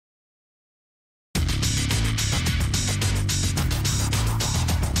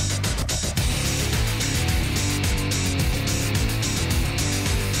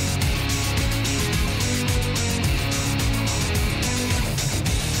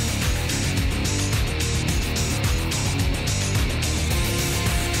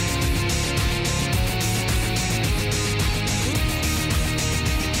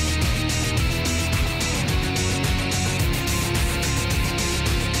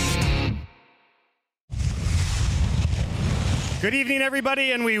Good evening,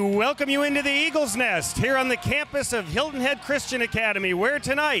 everybody, and we welcome you into the Eagle's Nest here on the campus of Hilton Head Christian Academy, where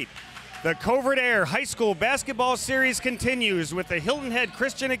tonight the Covert Air High School Basketball Series continues with the Hilton Head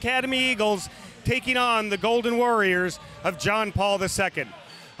Christian Academy Eagles taking on the Golden Warriors of John Paul II.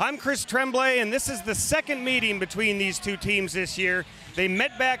 I'm Chris Tremblay, and this is the second meeting between these two teams this year. They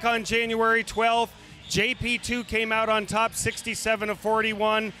met back on January 12th. JP2 came out on top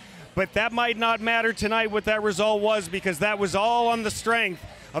 67-41. But that might not matter tonight what that result was, because that was all on the strength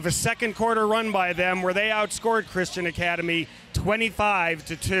of a second quarter run by them where they outscored Christian Academy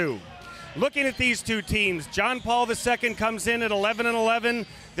 25-2. Looking at these two teams, John Paul II comes in at 11-11.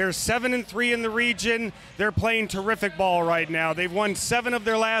 They're 7-3 in the region. They're playing terrific ball right now. They've won 7 of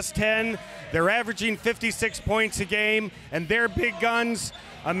their last 10. They're averaging 56 points a game, and their big guns,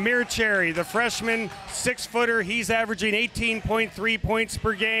 Amir Cherry, the freshman 6-footer, he's averaging 18.3 points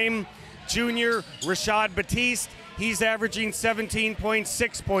per game. Junior Rashad Batiste, he's averaging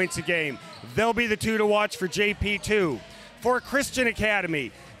 17.6 points a game. They'll be the two to watch for JP2. For Christian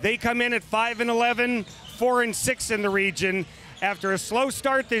Academy, they come in at 5-11, 4-6 in the region. After a slow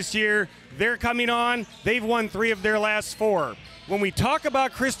start this year, they're coming on. They've won 3 of their last 4. When we talk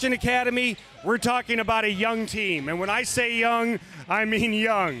about Christian Academy, we're talking about a young team. And when I say young, I mean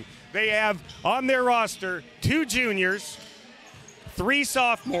young. They have on their roster 2 juniors, 3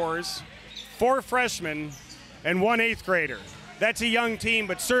 sophomores, 4 freshmen, and 1 8th grader. That's a young team,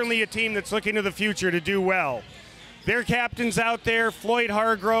 but certainly a team that's looking to the future to do well. Their captain's out there, Floyd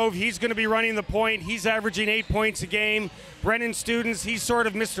Hargrove. He's going to be running the point. He's averaging 8 points a game. Brennan Students, he's sort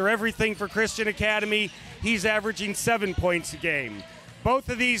of Mr. Everything for Christian Academy. He's averaging 7 points a game. Both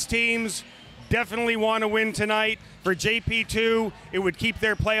of these teams definitely want to win tonight. For JP2, it would keep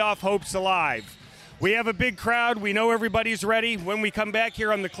their playoff hopes alive. We have a big crowd. We know everybody's ready. When we come back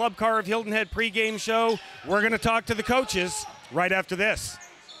here on the Club Car of Hilton Head pregame show, we're going to talk to the coaches right after this.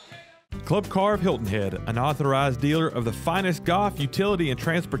 Club Car of Hilton Head, an authorized dealer of the finest golf, utility, and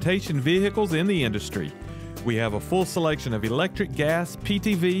transportation vehicles in the industry. We have a full selection of electric, gas,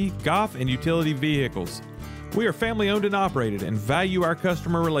 PTV, golf, and utility vehicles. We are family owned and operated and value our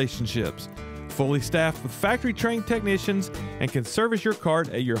customer relationships. Fully staffed with factory-trained technicians and can service your cart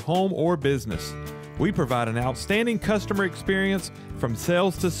at your home or business. We provide an outstanding customer experience from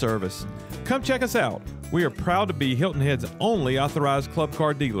sales to service. Come check us out. We are proud to be Hilton Head's only authorized Club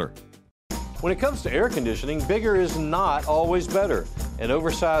Car dealer. When it comes to air conditioning, bigger is not always better. An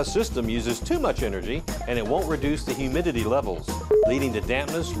oversized system uses too much energy and it won't reduce the humidity levels, leading to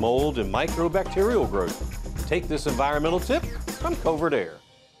dampness, mold, and microbacterial growth. Take this environmental tip from Covert Air.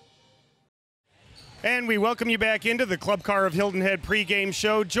 And we welcome you back into the Club Car of Hilton Head pregame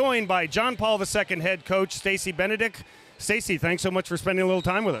show, joined by John Paul II head coach Stacy Benedict. Stacy, thanks so much for spending a little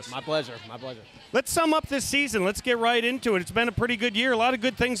time with us. My pleasure, my pleasure. Let's sum up this season. Let's get right into it. It's been a pretty good year. A lot of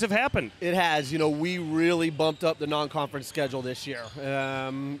good things have happened. It has. You know, we really bumped up the non-conference schedule this year.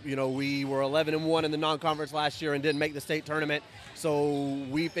 You know, we were 11-1 in the non-conference last year and didn't make the state tournament. So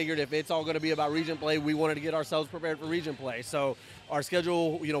we figured if it's all going to be about region play, we wanted to get ourselves prepared for region play. So our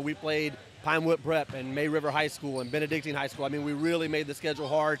schedule, you know, we played Pinewood Prep and May River High School and Benedictine High School. I mean, we really made the schedule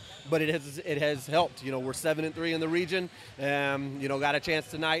hard, but it has helped. You know, we're 7-3 in the region. You know, got a chance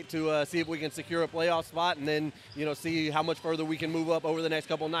tonight to see if we can secure a playoff spot, and then, you know, see how much further we can move up over the next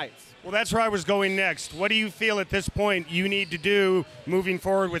couple of nights. Well, that's where I was going next. What do you feel at this point you need to do moving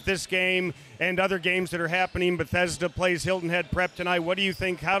forward with this game and other games that are happening? Bethesda plays Hilton Head Prep tonight. What do you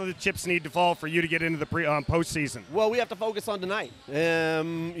think? How do the chips need to fall for you to get into the postseason? Well, we have to focus on tonight.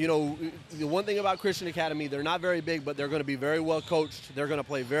 You know, the one thing about Christian Academy, they're not very big, but they're going to be very well coached. They're going to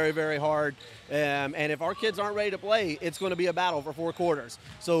play very, very hard. And if our kids aren't ready to play, it's going to be a battle for 4 quarters.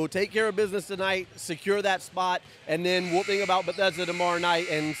 So take care of business tonight, secure that spot, and then we'll think about Bethesda tomorrow night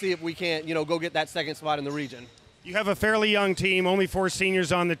and see if we can't, you know, go get that second spot in the region. You have a fairly young team, only 4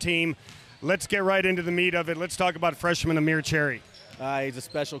 seniors on the team. Let's get right into the meat of it. Let's talk about freshman Amir Cherry. He's a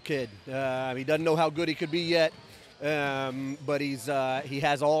special kid. He doesn't know how good he could be yet. But he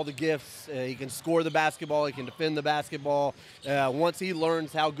has all the gifts. He can score the basketball. He can defend the basketball. Once he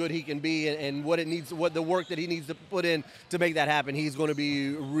learns how good he can be and what the work that he needs to put in to make that happen, he's going to be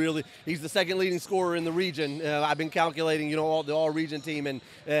really. He's the second leading scorer in the region. I've been calculating, you know, the all-region team, and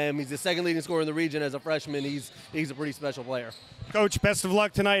he's the second leading scorer in the region as a freshman. He's a pretty special player. Coach, best of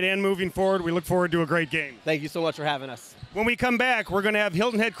luck tonight and moving forward. We look forward to a great game. Thank you so much for having us. When we come back, we're going to have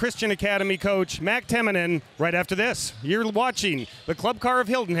Hilton Head Christian Academy coach Mac Teminen right after this. You're watching the Club Car of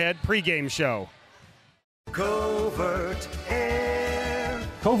Hilton Head pregame show. Covert Air.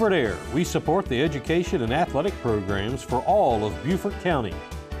 Covert Air, we support the education and athletic programs for all of Beaufort County.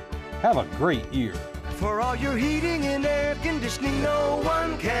 Have a great year. For all your heating and air conditioning, no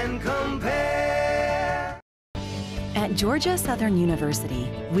one can compare. At Georgia Southern University,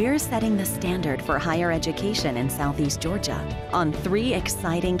 we're setting the standard for higher education in Southeast Georgia on 3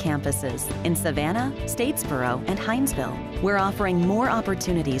 exciting campuses in Savannah, Statesboro, and Hinesville. We're offering more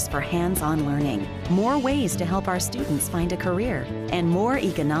opportunities for hands-on learning, more ways to help our students find a career, and more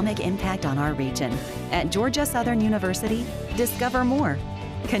economic impact on our region. At Georgia Southern University, discover more,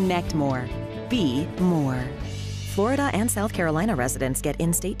 connect more, be more. Florida and South Carolina residents get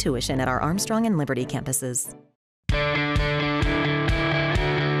in-state tuition at our Armstrong and Liberty campuses.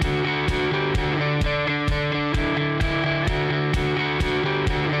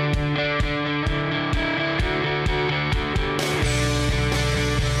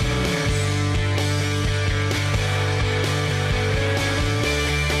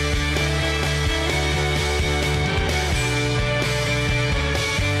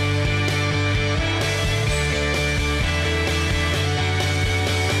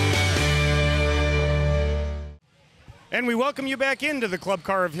 And we welcome you back into the Club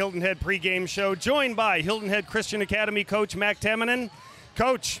Car of Hilton Head pregame show, joined by Hilton Head Christian Academy coach Mac Tamminen.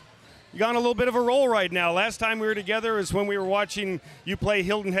 Coach, you're on a little bit of a roll right now. Last time we were together is when we were watching you play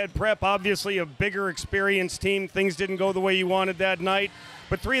Hilton Head Prep, obviously a bigger experienced team. Things didn't go the way you wanted that night,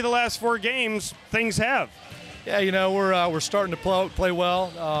 but 3 of the last 4 games, things have. Yeah, you know, we're starting to play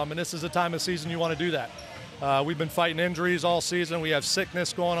well, and this is the time of season you want to do that. We've been fighting injuries all season. We have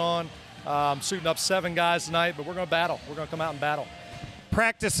sickness going on. Suiting up 7 guys tonight, but we're going to battle. We're going to come out and battle.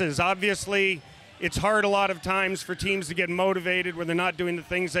 Practices, obviously, it's hard a lot of times for teams to get motivated when they're not doing the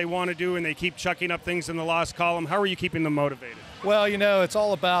things they want to do and they keep chucking up things in the loss column. How are you keeping them motivated? Well, you know, it's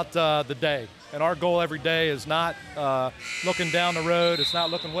all about the day, and our goal every day is not looking down the road. It's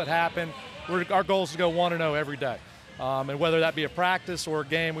not looking what happened. Our goal is to go 1-0 every day, and whether that be a practice or a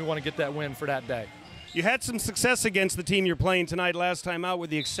game, we want to get that win for that day. You had some success against the team you're playing tonight last time out, with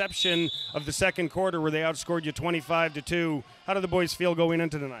the exception of the second quarter where they outscored you 25-2. How do the boys feel going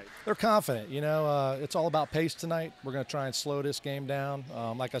into tonight? They're confident. You know, it's all about pace tonight. We're going to try and slow this game down.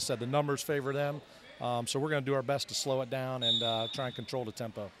 Like I said, the numbers favor them, so we're going to do our best to slow it down and try and control the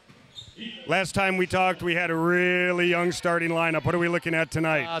tempo. Last time we talked, we had a really young starting lineup. What are we looking at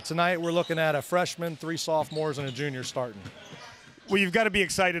tonight? Tonight we're looking at a freshman, 3 sophomores, and a junior starting. Well, you've got to be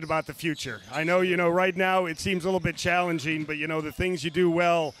excited about the future. I know, right now it seems a little bit challenging, but, the things you do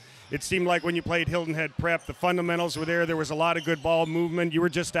well, it seemed like when you played Hilton Head Prep, the fundamentals were there. There was a lot of good ball movement. You were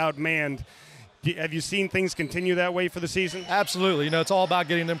just outmanned. Have you seen things continue that way for the season? Absolutely. It's all about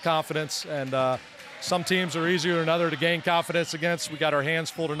getting them confidence, and some teams are easier than others to gain confidence against. We got our hands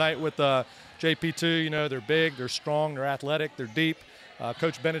full tonight with JP2. They're big, they're strong, they're athletic, they're deep.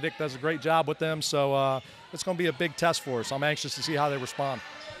 Coach Benedict does a great job with them, so it's going to be a big test for us. I'm anxious to see how they respond.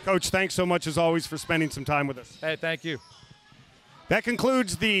 Coach, thanks so much as always for spending some time with us. Hey, thank you. That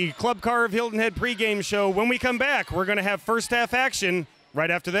concludes the Club Car of Hilton Head pregame show. When we come back, we're going to have first half action right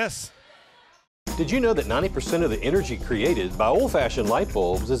after this. Did you know that 90% of the energy created by old-fashioned light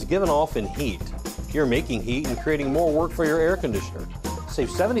bulbs is given off in heat? You're making heat and creating more work for your air conditioner. Save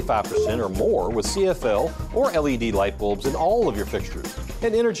 75% or more with CFL or LED light bulbs in all of your fixtures.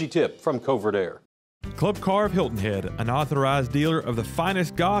 An energy tip from Covert Air. Club Car of Hilton Head, an authorized dealer of the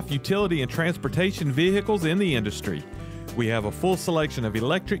finest golf, utility, and transportation vehicles in the industry. We have a full selection of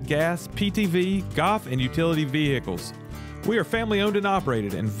electric, gas, PTV, golf, and utility vehicles. We are family owned and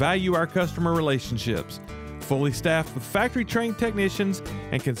operated and value our customer relationships. Fully staffed with factory-trained technicians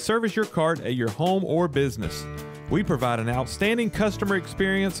and can service your cart at your home or business. We provide an outstanding customer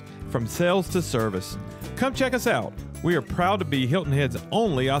experience from sales to service. Come check us out. We are proud to be Hilton Head's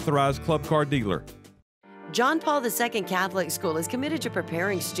only authorized club car dealer. John Paul II Catholic School is committed to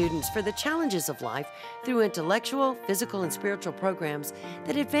preparing students for the challenges of life through intellectual, physical, and spiritual programs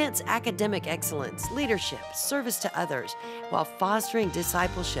that advance academic excellence, leadership, service to others, while fostering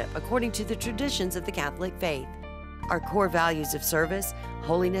discipleship according to the traditions of the Catholic faith. Our core values of service,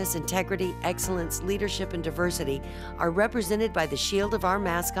 holiness, integrity, excellence, leadership, and diversity are represented by the shield of our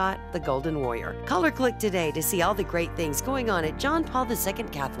mascot, the Golden Warrior. Call or click today to see all the great things going on at John Paul II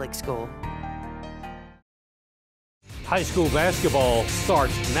Catholic School. High school basketball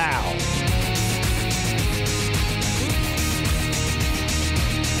starts now.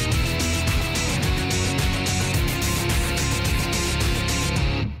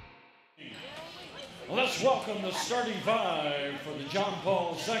 Let's welcome the starting 5 for the John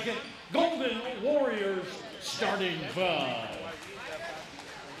Paul II Golden Warriors starting 5.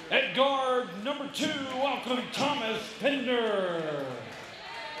 At guard, number 2, welcome Thomas Pender.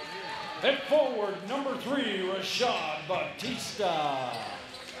 At forward, number 3, Rashad Batista.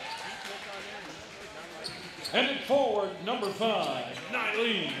 And at forward, number 5,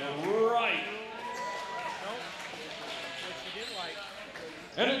 Nylene Wright.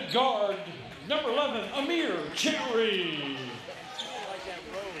 And at guard, number 11, Amir Cherry.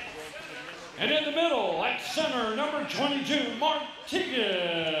 And in the middle, at center, number 22,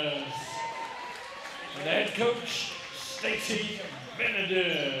 Martinez. And the head coach, Stacy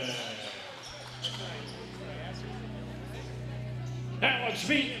Benedict. Now let's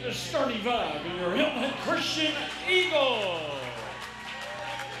meet the starting five in your Hilton Head Christian Eagles.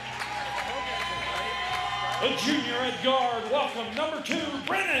 The junior at guard, welcome number 2,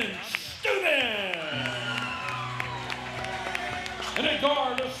 Brennan Student. And at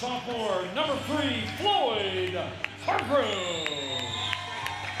guard, a sophomore, number 3, Floyd Hargray.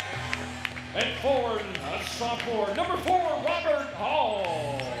 At forward, a sophomore, number 4, Robert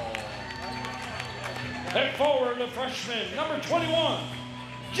Hall. At forward, a freshman, number 21,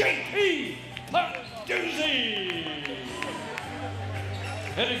 J.P. Patuzzi.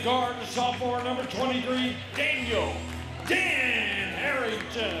 And at guard, a sophomore, number 23, Daniel Dan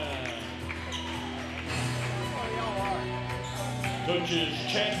Harrington. Coaches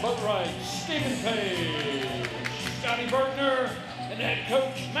Chad Buttright, Stephen Page, Scotty Bertner, and head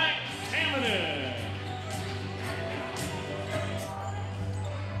coach Matt Tamminen.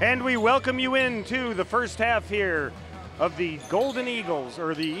 And we welcome you into the first half here of the Golden Eagles,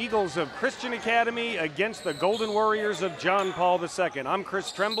 or the Eagles of Christian Academy against the Golden Warriors of John Paul II. I'm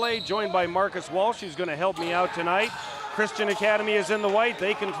Chris Tremblay, joined by Marcus Walsh, who's going to help me out tonight. Christian Academy is in the white.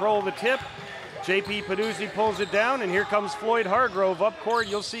 They control the tip. J.P. Patuzzi pulls it down, and here comes Floyd Hargrove up court.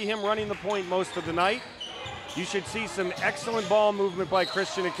 You'll see him running the point most of the night. You should see some excellent ball movement by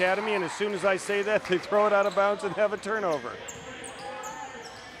Christian Academy, and as soon as I say that, they throw it out of bounds and have a turnover.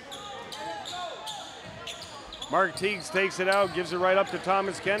 Mark Teagues takes it out, gives it right up to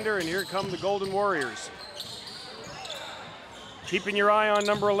Thomas Kender, and here come the Golden Warriors. Keeping your eye on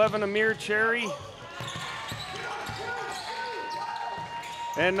number 11, Amir Cherry.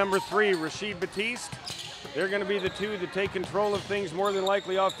 And number 3, Rashid Batiste. They're going to be the two that take control of things more than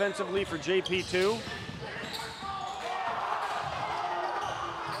likely offensively for JP2.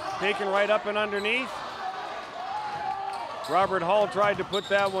 Taken right up and underneath. Robert Hall tried to put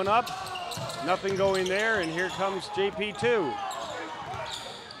that one up. Nothing going there, and here comes JP2.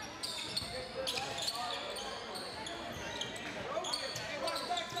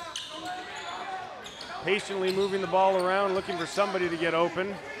 Patiently moving the ball around, looking for somebody to get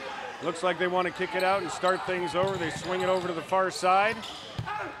open. Looks like they want to kick it out and start things over. They swing it over to the far side.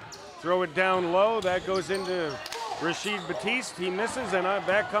 Throw it down low. That goes into Rashid Batiste. He misses, and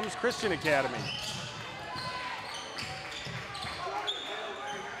back comes Christian Academy.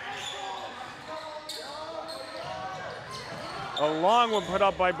 A long one put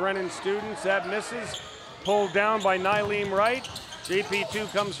up by Brennan Students. That misses. Pulled down by Nylene Wright.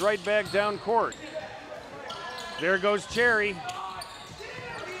 JP2 comes right back down court. There goes Cherry.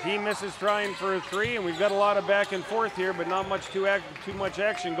 He misses trying for a 3, and we've got a lot of back and forth here, but not much too much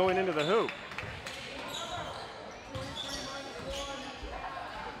action going into the hoop.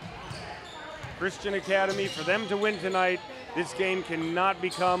 Christian Academy, for them to win tonight, this game cannot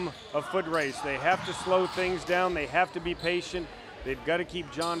become a foot race. They have to slow things down. They have to be patient. They've got to keep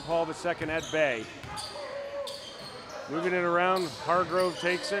John Paul II at bay. Moving it around, Hargrove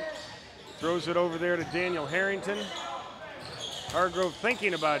takes it, throws it over there to Daniel Harrington. Hargrove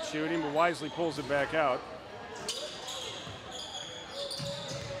thinking about shooting, but wisely pulls it back out.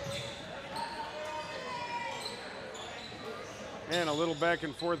 And a little back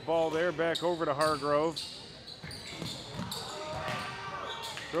and forth ball there, back over to Hargrove.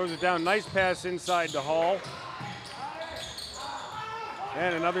 Throws it down, nice pass inside to Hall.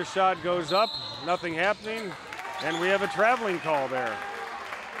 And another shot goes up, nothing happening, and we have a traveling call there.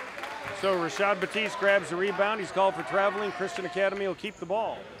 So Rashad Batiste grabs the rebound, he's called for traveling. Christian Academy will keep the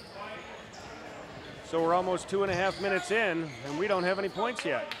ball. So we're almost 2.5 minutes in, and we don't have any points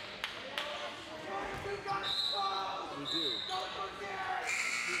yet. We do.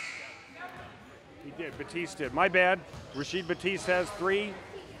 He did, Batiste did. My bad. Rashid Batiste has 3.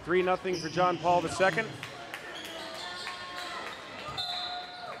 3-0 for John Paul II.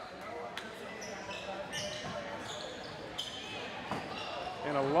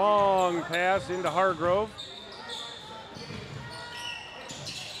 And a long pass into Hargrove.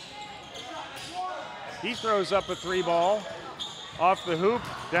 He throws up a 3 ball. Off the hoop,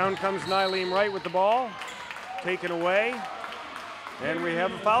 down comes Nylene Wright with the ball. Taken away, and we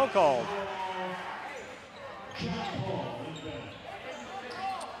have a foul called.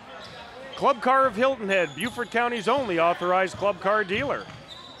 Club Car of Hilton Head, Beaufort County's only authorized club car dealer.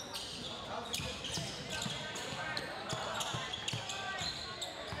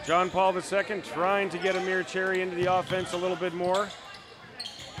 John Paul II trying to get Amir Cherry into the offense a little bit more.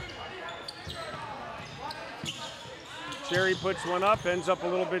 Cherry puts one up, ends up a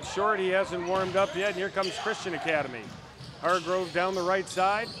little bit short. He hasn't warmed up yet, and here comes Christian Academy. Hargrove down the right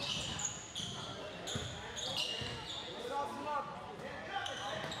side.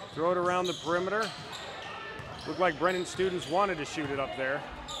 Throw it around the perimeter. Looked like Brennan Students wanted to shoot it up there.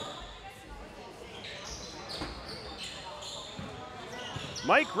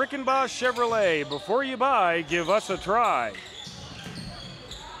 Mike Rickenboss Chevrolet, before you buy, give us a try.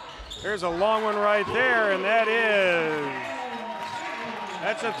 There's a long one right there, and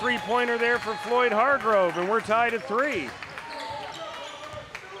that's a three-pointer there for Floyd Hargrove, and we're tied at 3.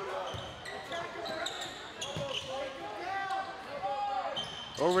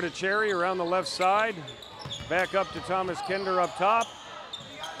 Over to Cherry around the left side. Back up to Thomas Kender up top.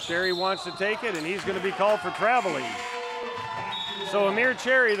 Cherry wants to take it, and he's going to be called for traveling. So Amir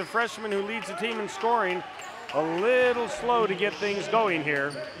Cherry, the freshman who leads the team in scoring, a little slow to get things going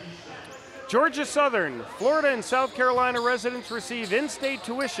here. Georgia Southern, Florida and South Carolina residents receive in-state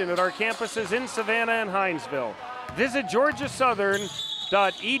tuition at our campuses in Savannah and Hinesville. Visit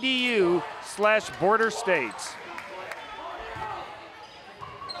georgiasouthern.edu/border states.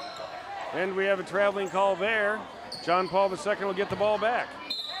 And we have a traveling call there. John Paul II will get the ball back.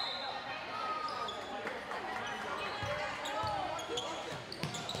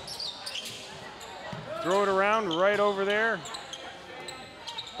 Throw it around right over there.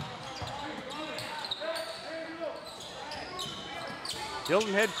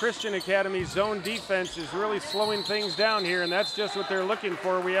 Hilton Head Christian Academy's zone defense is really slowing things down here, and that's just what they're looking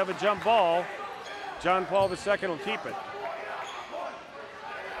for. We have a jump ball. John Paul II will keep it.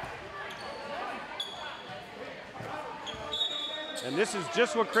 And this is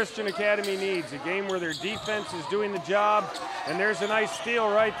just what Christian Academy needs, a game where their defense is doing the job, and there's a nice steal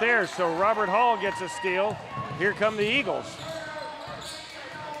right there. So Robert Hall gets a steal. Here come the Eagles.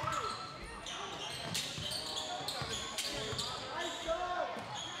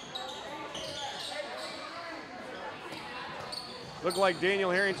 Looked like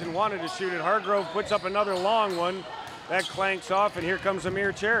Daniel Harrington wanted to shoot it. Hargrove puts up another long one. That clanks off, and here comes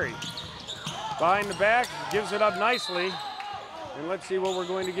Amir Cherry. Behind the back, gives it up nicely. And let's see what we're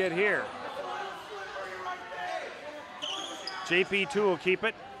going to get here. JP2 will keep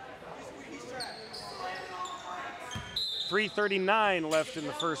it. 3:39 left in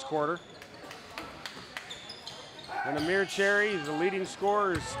the first quarter. And Amir Cherry, the leading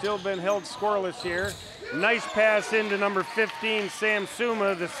scorer, has still been held scoreless here. Nice pass into number 15, Sam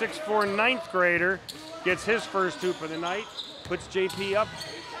Suma, the 6'4" ninth grader. Gets his first hoop of the night. Puts JP2 up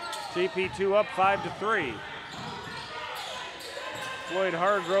 5-3. Floyd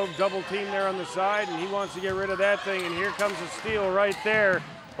Hargrove double team there on the side, and he wants to get rid of that thing, and here comes a steal right there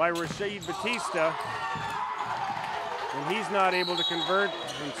by Rashid Batista. And he's not able to convert,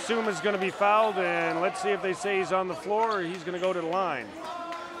 and Suma's going to be fouled, and let's see if they say he's on the floor or he's going to go to the line.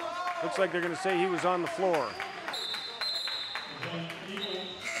 Looks like they're going to say he was on the floor.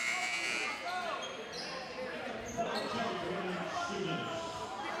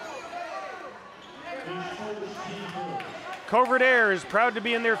 Covert Air is proud to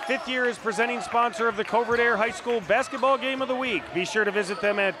be in their 5th year as presenting sponsor of the Covert Air High School Basketball Game of the Week. Be sure to visit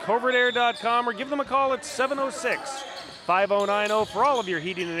them at covertair.com or give them a call at 706-5090 for all of your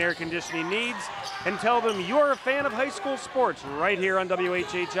heating and air conditioning needs, and tell them you are a fan of high school sports right here on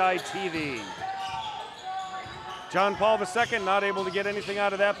WHHI-TV. John Paul II not able to get anything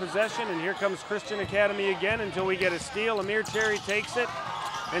out of that possession, and here comes Christian Academy again until we get a steal. Amir Cherry takes it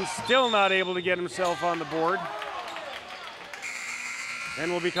and still not able to get himself on the board. And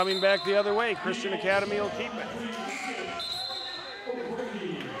we'll be coming back the other way. Christian Academy will keep it.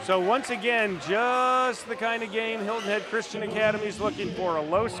 So once again, just the kind of game Hilton Head Christian Academy is looking for. A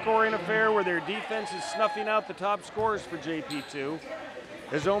low-scoring affair where their defense is snuffing out the top scorers for JP2,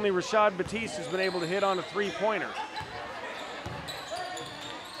 as only Rashad Batiste has been able to hit on a three-pointer.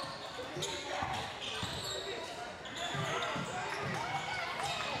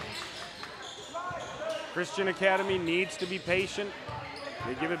 Christian Academy needs to be patient.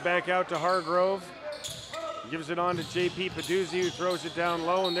 They give it back out to Hargrove. He gives it on to JP Peduzzi, who throws it down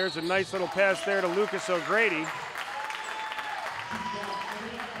low, and there's a nice little pass there to Lucas O'Grady.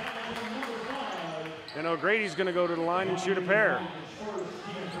 And O'Grady's going to go to the line and shoot a pair.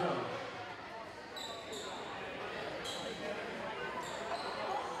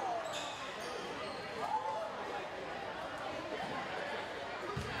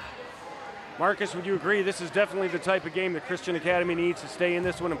 Marcus, would you agree this is definitely the type of game that Christian Academy needs to stay in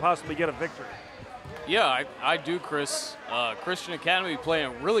this one and possibly get a victory? Yeah, I do, Chris. Christian Academy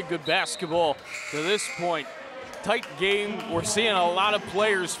playing really good basketball to this point. Tight game. We're seeing a lot of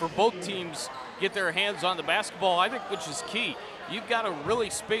players for both teams get their hands on the basketball, I think, which is key. You've got to really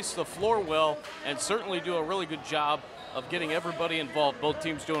space the floor well and certainly do a really good job of getting everybody involved. Both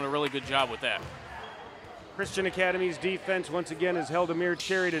teams doing a really good job with that. Christian Academy's defense once again has held a mere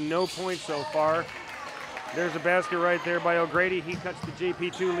cherry to no points so far. There's a basket right there by O'Grady. He cuts the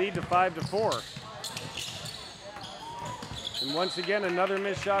JP2 lead to 5-4. And once again, another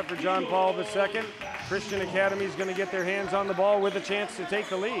missed shot for John Paul II. Christian Academy is going to get their hands on the ball with a chance to take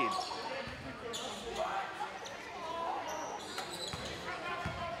the lead.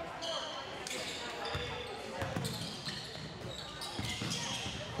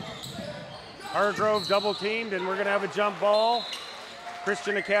 Hargrove double teamed, and we're going to have a jump ball.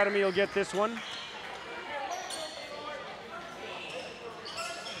 Christian Academy will get this one.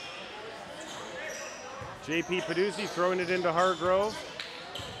 JP Peduzzi throwing it into Hargrove.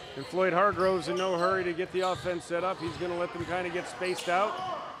 And Floyd Hargrove's in no hurry to get the offense set up. He's going to let them kind of get spaced out.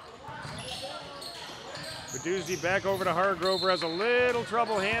 Peduzzi back over to Hargrove, who has a little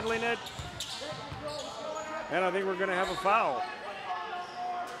trouble handling it. And I think we're going to have a foul.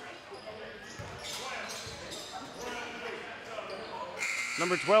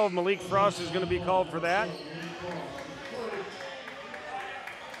 Number 12, Malik Frost, is going to be called for that.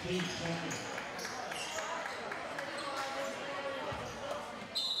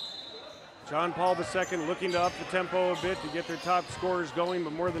 John Paul II looking to up the tempo a bit to get their top scorers going,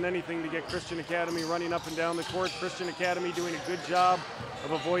 but more than anything to get Christian Academy running up and down the court. Christian Academy doing a good job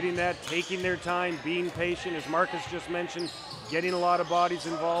of avoiding that, taking their time, being patient, as Marcus just mentioned, getting a lot of bodies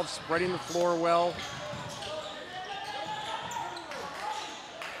involved, spreading the floor well.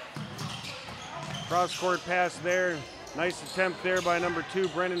 Cross-court pass there. Nice attempt there by number 2,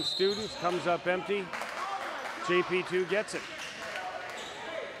 Brennan Students. Comes up empty. JP2 gets it.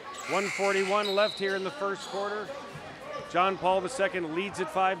 1:41 left here in the first quarter. John Paul II leads it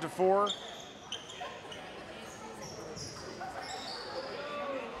 5-4.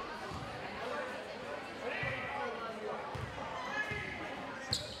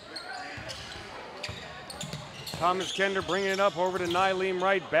 Thomas Kender bringing it up over to Nyleem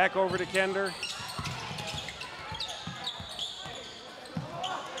Wright, back over to Kender.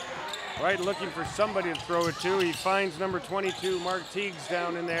 Wright looking for somebody to throw it to. He finds number 22, Mark Teagues,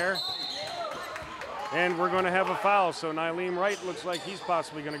 down in there. And we're going to have a foul, so Nyleem Wright looks like he's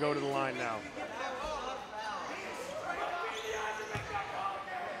possibly going to go to the line now.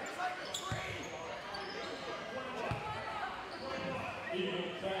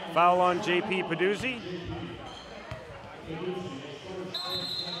 Foul on JP Peduzzi.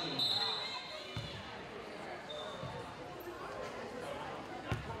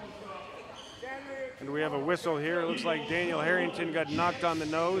 And we have a whistle here. It looks like Daniel Harrington got knocked on the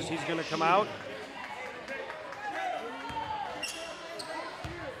nose. He's going to come out.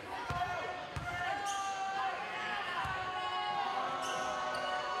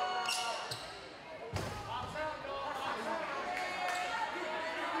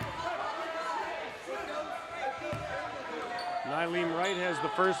 Nyleem Wright has the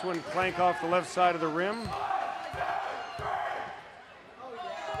first one clank off the left side of the rim.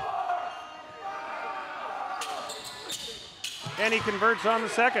 And he converts on the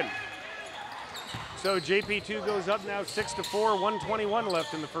second. So JP2 goes up now 6-4, 1:21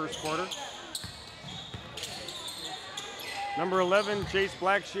 left in the first quarter. Number 11, Chase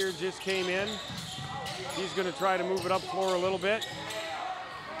Blackshear, just came in. He's going to try to move it up floor a little bit.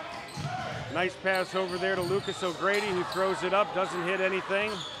 Nice pass over there to Lucas O'Grady, who throws it up, doesn't hit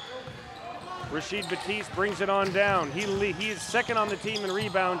anything. Rashid Batiste brings it on down. He is second on the team in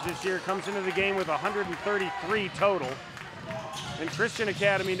rebounds this year, comes into the game with 133 total. And Christian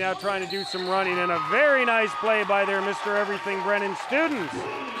Academy now trying to do some running, and a very nice play by their Mr. Everything, Brennan Students.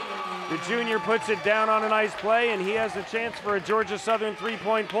 The junior puts it down on a nice play, and he has a chance for a Georgia Southern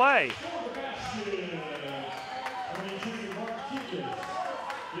three-point play.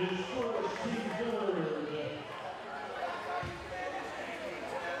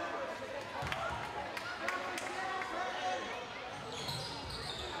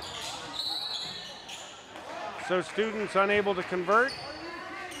 So Students unable to convert.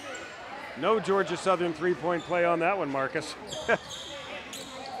 No Georgia Southern three-point play on that one, Marcus.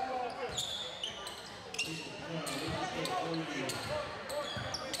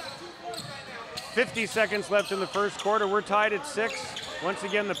 50 seconds left in the first quarter. We're tied at 6. Once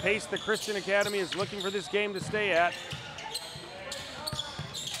again, the pace the Christian Academy is looking for this game to stay at.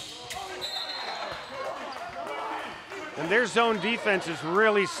 And their zone defense is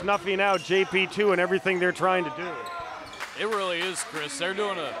really snuffing out JP2 and everything they're trying to do. It really is, Chris. They're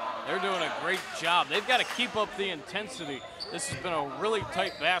doing a great job. They've got to keep up the intensity. This has been a really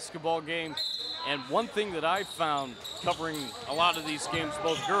tight basketball game. And one thing that I've found covering a lot of these games,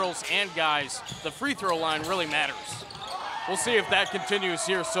 both girls and guys, the free throw line really matters. We'll see if that continues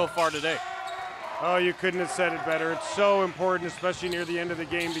here so far today. Oh, you couldn't have said it better. It's so important, especially near the end of the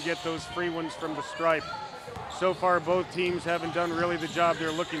game, to get those free ones from the stripe. So far, both teams haven't done really the job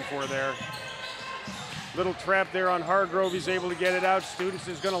they're looking for there. Little trap there on Hargrove. He's able to get it out. Students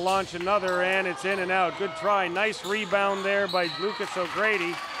is going to launch another, and it's in and out. Good try. Nice rebound there by Lucas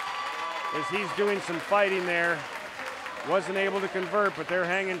O'Grady as he's doing some fighting there. Wasn't able to convert, but they're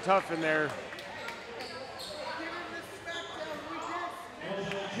hanging tough in there.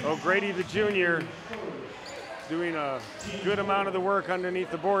 O'Grady, the junior, doing a good amount of the work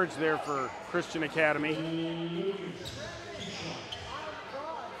underneath the boards there for Christian Academy.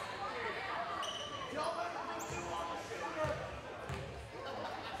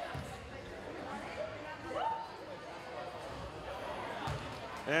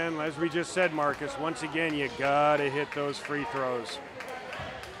 And as we just said, Marcus, once again, you gotta hit those free throws.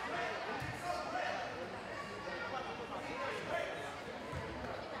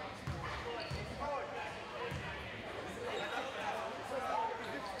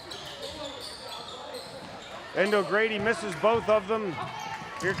 And O'Grady misses both of them.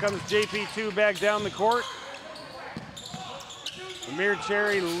 Here comes JP2 back down the court. Amir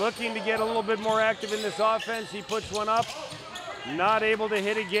Cherry looking to get a little bit more active in this offense. He puts one up. Not able to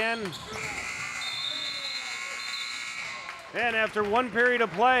hit again. And after one period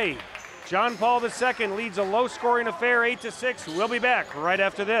of play, John Paul II leads a low-scoring affair 8-6. We'll be back right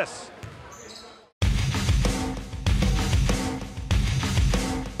after this.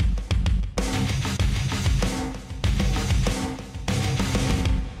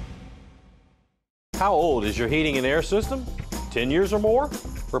 How old is your heating and air system? 10 years or more?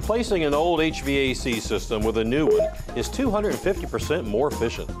 Replacing an old HVAC system with a new one is 250% more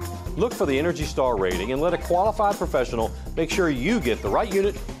efficient. Look for the Energy Star rating and let a qualified professional make sure you get the right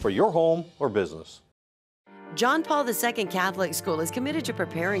unit for your home or business. John Paul II Catholic School is committed to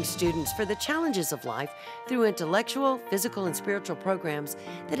preparing students for the challenges of life through intellectual, physical, and spiritual programs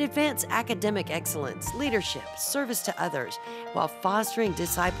that advance academic excellence, leadership, service to others, while fostering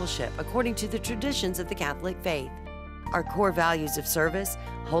discipleship according to the traditions of the Catholic faith. Our core values of service,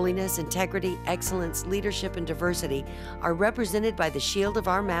 holiness, integrity, excellence, leadership, and diversity are represented by the shield of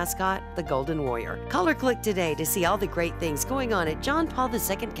our mascot, the Golden Warrior. Call or click today to see all the great things going on at John Paul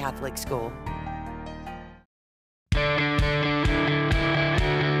II Catholic School.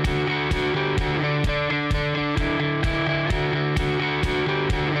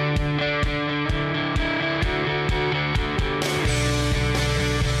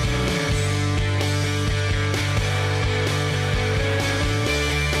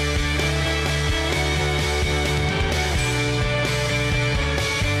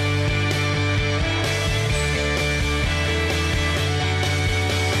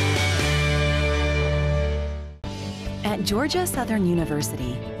 At Georgia Southern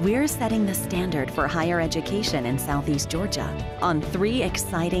University, we're setting the standard for higher education in Southeast Georgia on 3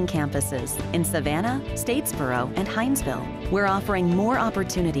 exciting campuses in Savannah, Statesboro, and Hinesville. We're offering more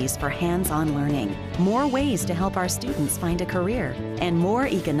opportunities for hands-on learning, more ways to help our students find a career, and more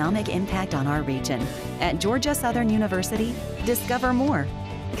economic impact on our region. At Georgia Southern University, discover more,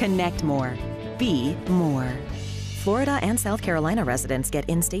 connect more, be more. Florida and South Carolina residents get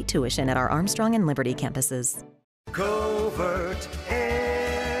in-state tuition at our Armstrong and Liberty campuses. Covert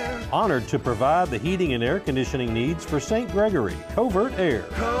Air. Honored to provide the heating and air conditioning needs for St. Gregory. Covert Air.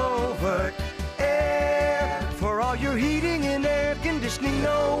 Covert Air. For all your heating and air conditioning,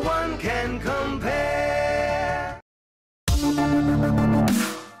 no one can compare.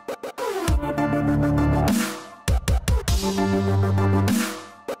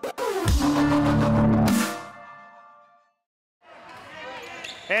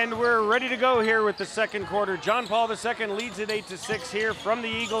 And we're ready to go here with the second quarter. John Paul II leads it 8-6 here from the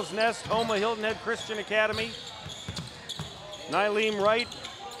Eagles Nest, home of Hilton Head Christian Academy. Nyleem Wright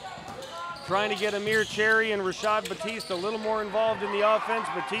trying to get Amir Cherry and Rashad Batiste a little more involved in the offense.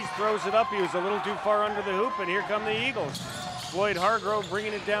 Batiste throws it up. He was a little too far under the hoop, and here come the Eagles. Floyd Hargrove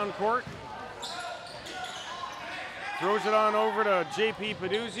bringing it down court. Throws it on over to JP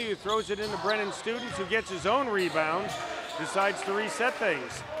Peduzzi, who throws it into Brennan Students, who gets his own rebound. Decides to reset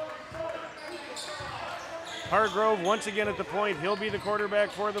things. Hargrove once again at the point. He'll be the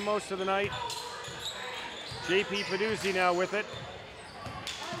quarterback for the most of the night. JP Peduzzi now with it.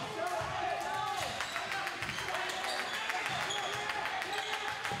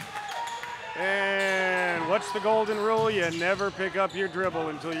 And what's the golden rule? You never pick up your dribble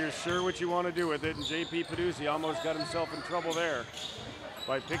until you're sure what you want to do with it. And J.P. Peduzzi almost got himself in trouble there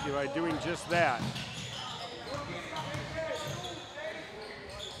by doing just that.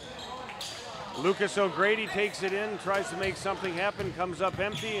 Lucas O'Grady takes it in, tries to make something happen, comes up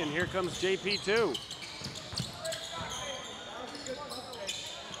empty, and here comes JP2.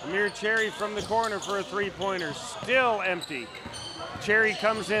 Amir Cherry from the corner for a three-pointer, still empty. Cherry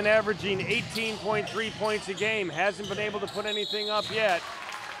comes in averaging 18.3 points a game, hasn't been able to put anything up yet.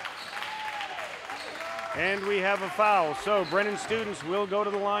 And we have a foul, so Brennan students will go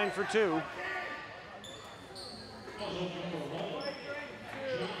to the line for two.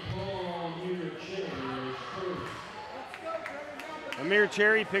 Amir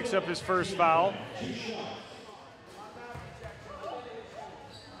Cherry picks up his first foul.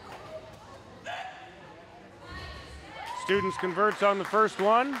 Students converts on the first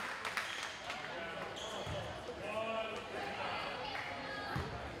one.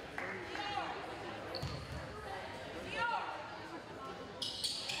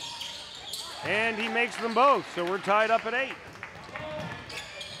 And he makes them both, so we're tied up at 8.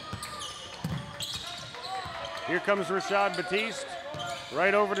 Here comes Rashad Batiste.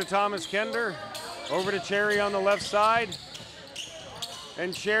 Right over to Thomas Kender. Over to Cherry on the left side.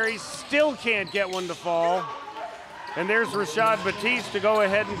 And Cherry still can't get one to fall. And there's Rashad Batiste to go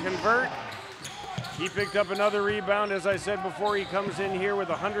ahead and convert. He picked up another rebound. As I said before, he comes in here with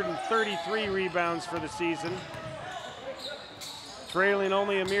 133 rebounds for the season. Trailing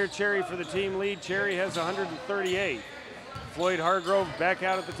only Amir Cherry for the team lead. Cherry has 138. Floyd Hargrove back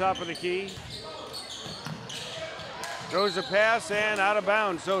out at the top of the key. Throws a pass and out of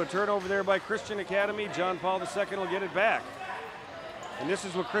bounds. So a turnover there by Christian Academy. John Paul II will get it back. And this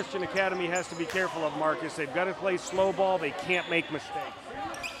is what Christian Academy has to be careful of, Marcus. They've got to play slow ball. They can't make mistakes.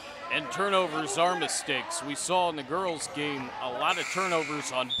 And turnovers are mistakes. We saw in the girls' game a lot of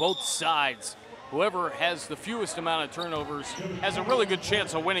turnovers on both sides. Whoever has the fewest amount of turnovers has a really good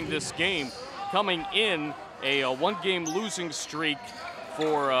chance of winning this game. Coming in a one-game losing streak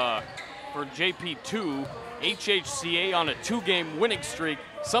for JP2, HHCA on a 2-game winning streak.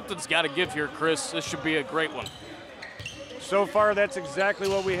 Something's got to give here, Chris. This should be a great one. So far, that's exactly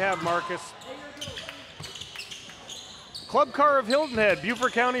what we have, Marcus. Club Car of Hilton Head,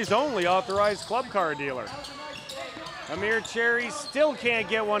 Beaufort County's only authorized club car dealer. Amir Cherry still can't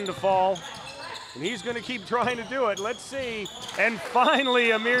get one to fall, and he's going to keep trying to do it. Let's see. And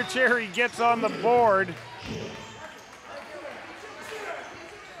finally, Amir Cherry gets on the board.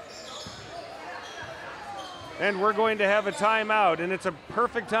 And we're going to have a timeout, and it's a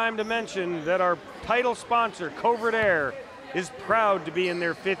perfect time to mention that our title sponsor, Covert Air, is proud to be in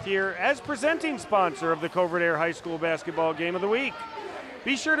their 5th year as presenting sponsor of the Covert Air High School Basketball Game of the Week.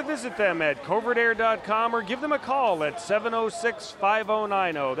 Be sure to visit them at covertair.com or give them a call at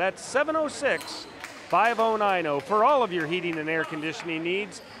 706-5090. That's 706-5090 for all of your heating and air conditioning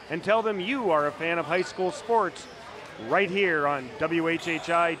needs, and tell them you are a fan of high school sports right here on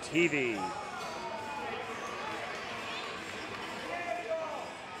WHHI-TV.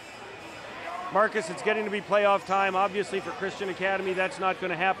 Marcus, it's getting to be playoff time. Obviously for Christian Academy, that's not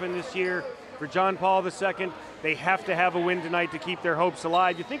going to happen this year. For John Paul II, they have to have a win tonight to keep their hopes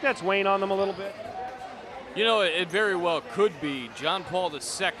alive. You think that's weighing on them a little bit? You know, it very well could be. John Paul II,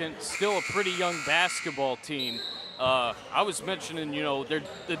 still a pretty young basketball team. I was mentioning, you know,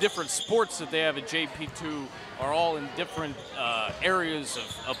 the different sports that they have at JP2 are all in different areas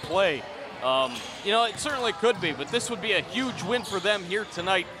of play. You know, it certainly could be, but this would be a huge win for them here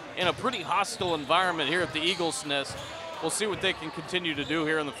tonight in a pretty hostile environment here at the Eagles Nest. We'll see what they can continue to do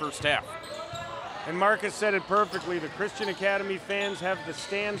here in the first half. And Marcus said it perfectly. The Christian Academy fans have the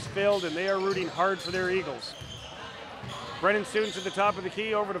stands filled, and they are rooting hard for their Eagles. Brennan students at the top of the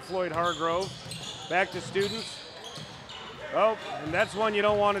key, over to Floyd Hargrove. Back to students. Oh, and that's one you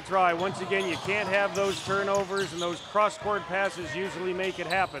don't want to try. Once again, you can't have those turnovers, and those cross-court passes usually make it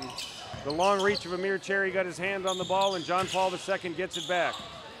happen. The long reach of Amir Cherry got his hand on the ball, and John Paul II gets it back.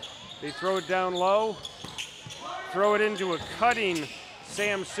 They throw it down low, throw it into a cutting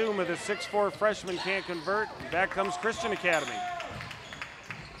Sam Suma, the 6'4" freshman, can't convert. And back comes Christian Academy.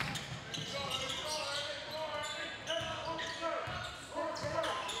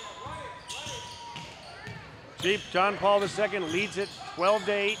 Chief John Paul II leads it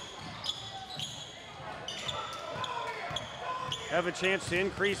 12-8. Have a chance to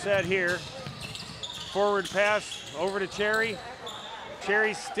increase that here. Forward pass over to Cherry.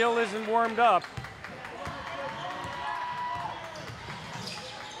 Cherry still isn't warmed up.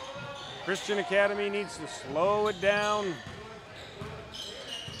 Christian Academy needs to slow it down.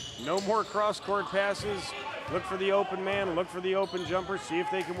 No more cross-court passes. Look for the open man, look for the open jumper, see if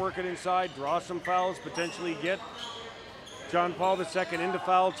they can work it inside, draw some fouls, potentially get John Paul II into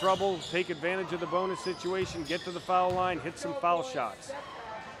foul trouble, take advantage of the bonus situation, get to the foul line, hit some foul shots.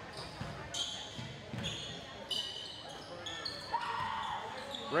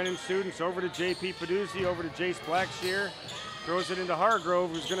 Brennan Students over to JP Peduzzi, over to Jace Blackshear. Throws it into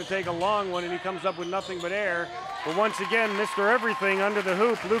Hargrove, who's going to take a long one, and he comes up with nothing but air. But once again, Mr. Everything under the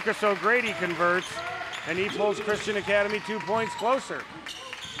hoop, Lucas O'Grady converts, and he pulls Christian Academy 2 points closer.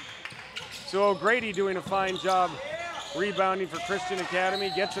 So O'Grady doing a fine job rebounding for Christian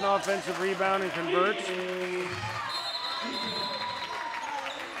Academy, gets an offensive rebound and converts.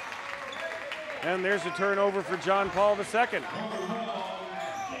 And there's a turnover for John Paul II.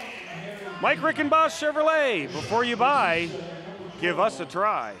 Mike Rickenboss Chevrolet, before you buy, give us a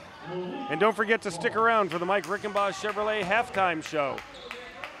try. And don't forget to stick around for the Mike Rickenboss Chevrolet halftime show.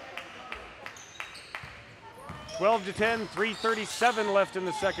 12-10, 3:37 left in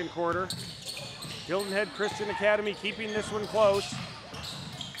the second quarter. Hilton Head Christian Academy keeping this one close.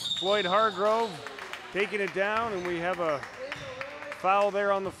 Floyd Hargrove taking it down, and we have a foul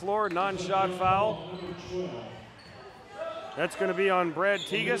there on the floor, non-shot foul. That's going to be on Brad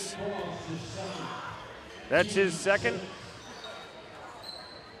Tegas. That's his second.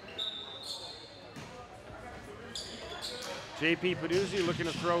 JP Peduzzi looking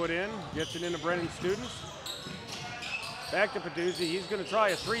to throw it in, gets it into Brennan Students. Back to Peduzzi, he's going to try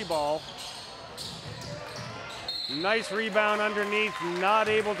a three ball. Nice rebound underneath, not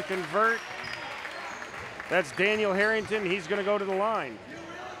able to convert. That's Daniel Harrington, he's going to go to the line.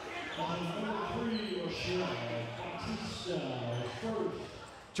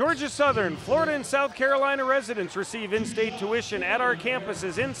 Georgia Southern, Florida and South Carolina residents receive in-state tuition at our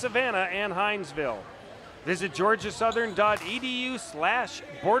campuses in Savannah and Hinesville. Visit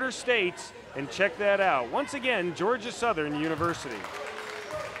georgiasouthern.edu/border states and check that out. Once again, Georgia Southern University.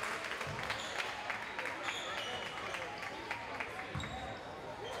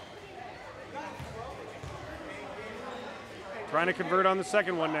 Trying to convert on the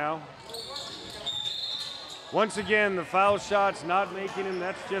second one now. Once again, the foul shots not making him,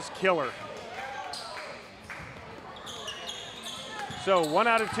 that's just killer. So 1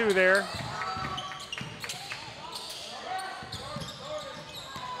 out of 2 there.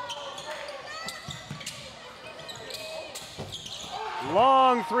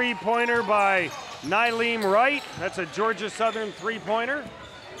 Long three-pointer by Nyleem Wright. That's a Georgia Southern three-pointer.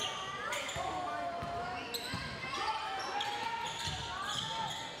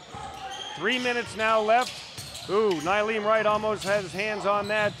 Three minutes now left. Ooh, Nyleem Wright almost has his hands on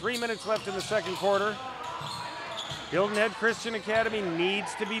that. 3 minutes left in the second quarter. Hilton Head Christian Academy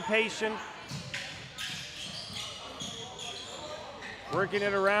needs to be patient. Working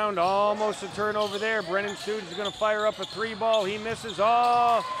it around, almost a turnover there. Brennan Students is going to fire up a three ball. He misses.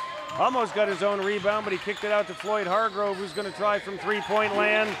 Oh, almost got his own rebound, but he kicked it out to Floyd Hargrove, who's going to try from three-point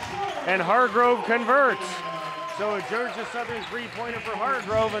land, and Hargrove converts. So a Georgia Southern three-pointer for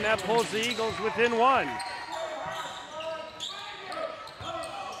Hargrove, and that pulls the Eagles within one.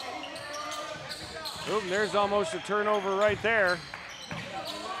 Oop, there's almost a turnover right there.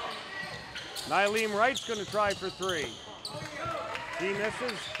 Nyleem Wright's going to try for three. He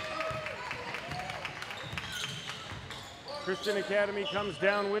misses. Christian Academy comes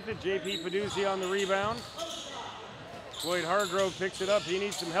down with it. JP Peduzzi on the rebound. Floyd Hargrove picks it up. He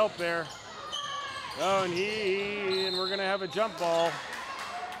needs some help there. Oh, and we're going to have a jump ball.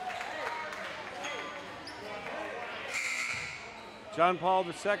 John Paul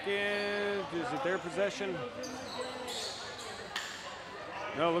II, is it their possession?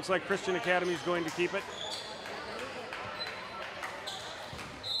 No, it looks like Christian Academy is going to keep it.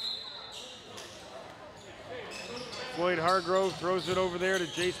 Floyd Hargrove throws it over there to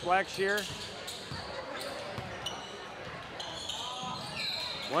Jace Blackshear.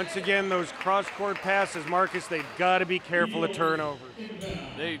 Once again, those cross-court passes, Marcus, they've got to be careful of turnovers.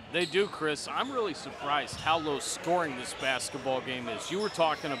 They do, Chris. I'm really surprised how low scoring this basketball game is. You were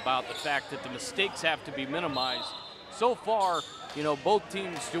talking about the fact that the mistakes have to be minimized. So far, you know, both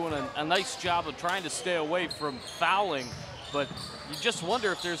teams doing a nice job of trying to stay away from fouling, but you just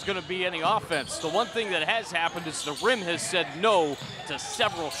wonder if there's going to be any offense. The one thing that has happened is the rim has said no to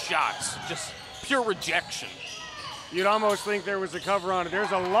several shots, just pure rejection. You'd almost think there was a cover on it.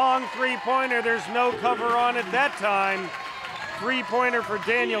 There's a long three-pointer. There's no cover on it that time. Three-pointer for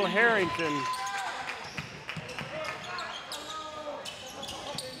Daniel Harrington.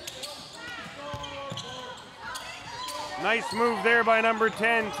 Nice move there by number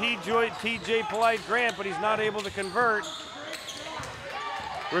 10, TJ Polite Grant, but he's not able to convert.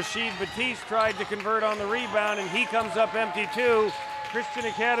 Rashid Batiste tried to convert on the rebound, and he comes up empty too. Christian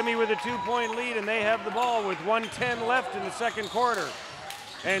Academy with a 2-point lead, and they have the ball with 1:10 left in the second quarter.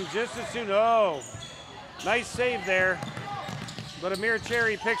 And just as soon, oh, nice save there. But Amir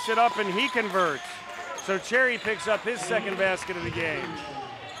Cherry picks it up and he converts. So Cherry picks up his second basket of the game.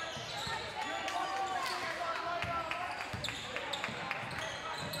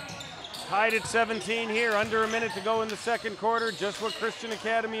 Tied at 17 here, under a minute to go in the second quarter, just what Christian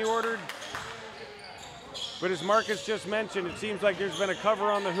Academy ordered. But as Marcus just mentioned, it seems like there's been a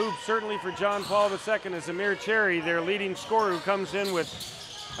cover on the hoop, certainly for John Paul II, as Amir Cherry, their leading scorer, who comes in with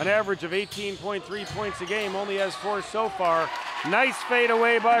an average of 18.3 points a game, only has 4 so far. Nice fade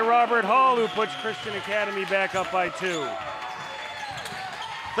away by Robert Hall, who puts Christian Academy back up by 2.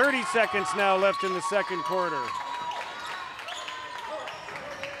 30 seconds now left in the second quarter.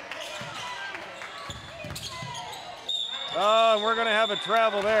 Oh, and we're going to have a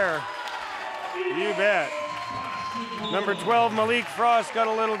travel there. You bet. Number 12, Malik Frost, got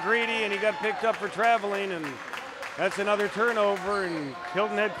a little greedy, and he got picked up for traveling, and that's another turnover, and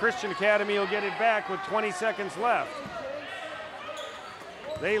Hilton Head Christian Academy will get it back with 20 seconds left.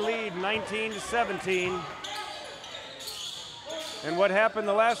 They lead 19-17. And what happened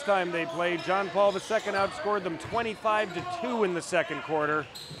the last time they played, John Paul II outscored them 25-2 in the second quarter.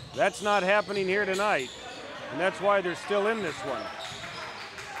 That's not happening here tonight, and that's why they're still in this one.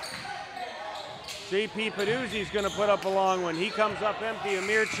 JP Peduzzi's going to put up a long one. He comes up empty.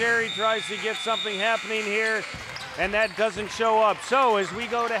 Amir Cherry tries to get something happening here, and that doesn't show up. So as we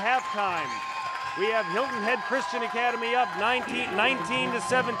go to halftime, we have Hilton Head Christian Academy up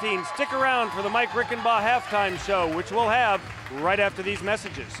 19-17. Stick around for the Mike Rickenbaugh halftime show, which we'll have right after these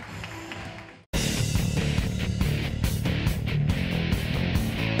messages.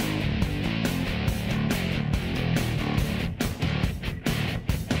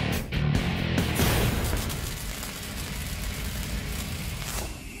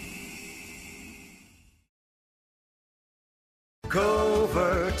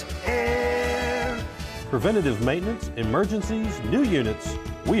 Covert Air. Preventative maintenance, emergencies, new units.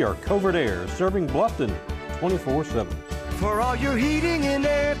 We are Covert Air, serving Bluffton 24/7. For all your heating and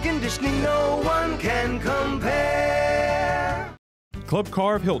air conditioning, no one can compare. Club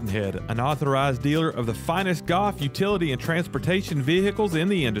Car of Hilton Head, an authorized dealer of the finest golf, utility, and transportation vehicles in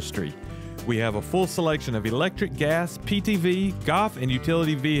the industry. We have a full selection of electric, gas, PTV, golf, and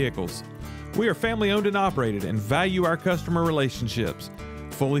utility vehicles. We are family owned and operated and value our customer relationships.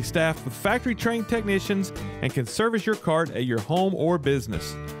 Fully staffed with factory-trained technicians and can service your cart at your home or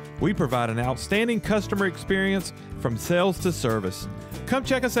business. We provide an outstanding customer experience from sales to service. Come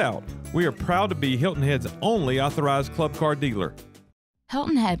check us out. We are proud to be Hilton Head's only authorized club car dealer.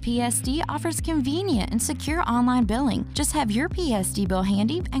 Hilton Head PSD offers convenient and secure online billing. Just have your PSD bill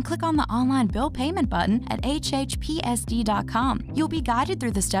handy and click on the online bill payment button at WHHPSD.com. You'll be guided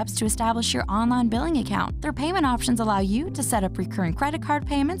through the steps to establish your online billing account. Their payment options allow you to set up recurring credit card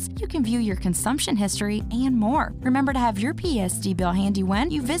payments, you can view your consumption history, and more. Remember to have your PSD bill handy when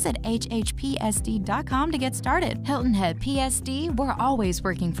you visit WHHPSD.com to get started. Hilton Head PSD, we're always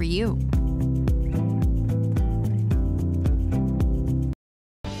working for you.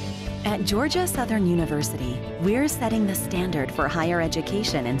 At Georgia Southern University, we're setting the standard for higher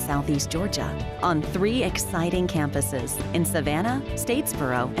education in Southeast Georgia on 3 exciting campuses in Savannah,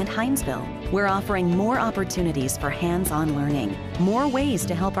 Statesboro, and Hinesville. We're offering more opportunities for hands-on learning, more ways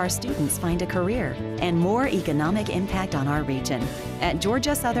to help our students find a career, and more economic impact on our region. At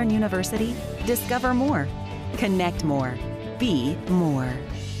Georgia Southern University, discover more, connect more, be more.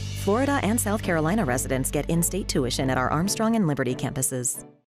 Florida and South Carolina residents get in-state tuition at our Armstrong and Liberty campuses.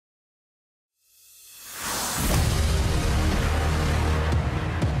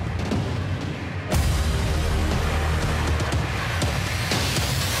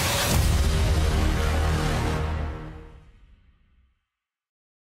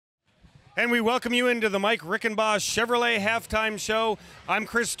 And we welcome you into the Mike Rickenbaugh Chevrolet halftime show. I'm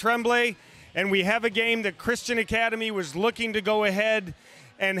Chris Tremblay, and we have a game that Christian Academy was looking to go ahead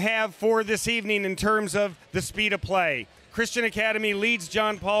and have for this evening in terms of the speed of play. Christian Academy leads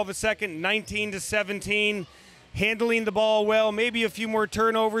John Paul II 19-17, handling the ball well, maybe a few more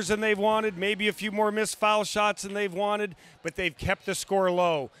turnovers than they've wanted, maybe a few more missed foul shots than they've wanted, but they've kept the score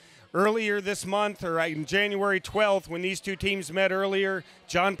low. Earlier this month, or in January 12th, when these two teams met earlier,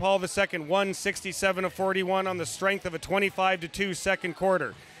 John Paul II won 67-41 on the strength of a 25-2 second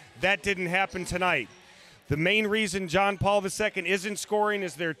quarter. That didn't happen tonight. The main reason John Paul II isn't scoring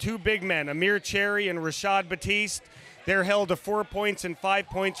is their 2 big men, Amir Cherry and Rashad Batiste. They're held to 4 points and 5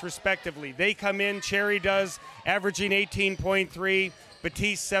 points respectively. They come in, Cherry does, averaging 18.3.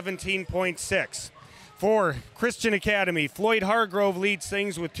 Batiste 17.6. For Christian Academy, Floyd Hargrove leads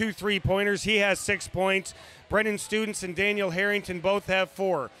things with 2 3-pointers. He has 6 points. Brennan Students and Daniel Harrington both have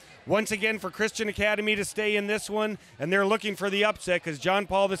 4. Once again for Christian Academy to stay in this one, and they're looking for the upset because John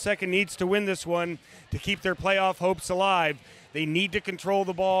Paul II needs to win this one to keep their playoff hopes alive. They need to control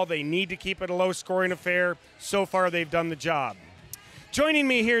the ball. They need to keep it a low-scoring affair. So far, they've done the job. Joining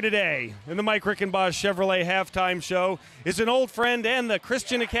me here today in the Mike Rickenboss Chevrolet Halftime Show is an old friend and the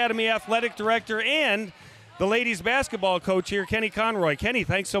Christian Academy Athletic Director and the ladies basketball coach here, Kenny Conroy. Kenny,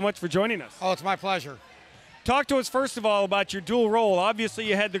 thanks so much for joining us. Oh, it's my pleasure. Talk to us first of all about your dual role. Obviously,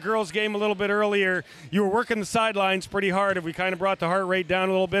 you had the girls' game a little bit earlier. You were working the sidelines pretty hard. If we kind of brought the heart rate down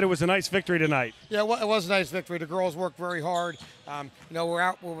a little bit, it was a nice victory tonight. Yeah, well, it was a nice victory. The girls worked very hard.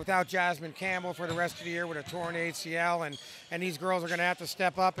 We're without Jasmine Campbell for the rest of the year with a torn ACL, and these girls are going to have to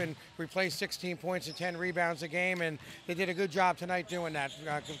step up and replace 16 points and 10 rebounds a game, and they did a good job tonight doing that,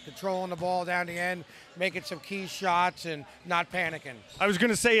 controlling the ball down the end, making some key shots, and not panicking. I was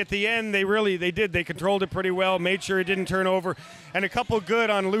going to say at the end, they did. They controlled it pretty well, made sure it didn't turn over, and a couple good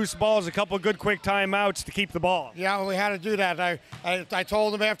on loose balls, a couple good quick timeouts to keep the ball. Yeah, well, we had to do that. I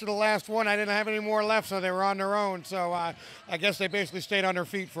told them after the last one I didn't have any more left, so they were on their own. So I guess they basically stayed on their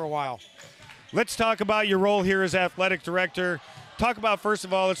feet for a while. Let's talk about your role here as athletic director. First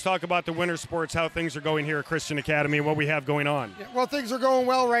of all, let's talk about the winter sports, how things are going here at Christian Academy and what we have going on. Yeah, well, things are going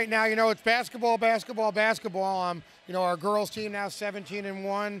well right now. It's basketball. Our girls team now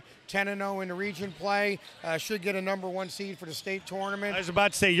 17-1, 10-0 in the region play. Should get a #1 seed for the state tournament. I was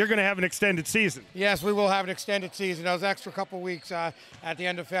about to say, you're going to have an extended season. Yes, we will have an extended season. Those extra couple weeks at the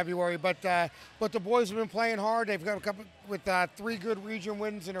end of February. But the boys have been playing hard. They've got a couple with 3 good region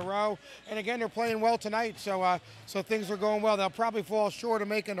wins in a row. And again, they're playing well tonight. So things are going well. They'll probably fall short of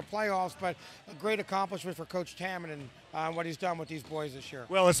making the playoffs, but a great accomplishment for Coach Tamman and what he's done with these boys this year.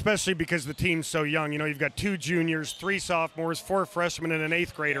 Well, especially because the team's so young. You've got 2 juniors, 3 sophomores, 4 freshmen, and an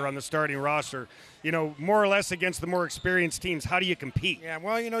 8th grader on the starting roster. More or less against the more experienced teams. How do you compete? Yeah,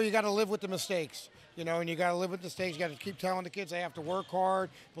 well, you got to live with the mistakes. And you got to live with the mistakes. You got to keep telling the kids they have to work hard,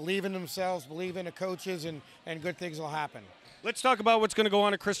 believe in themselves, believe in the coaches, and good things will happen. Let's talk about what's going to go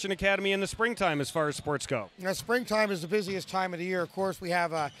on at Christian Academy in the springtime as far as sports go. Springtime is the busiest time of the year. Of course, we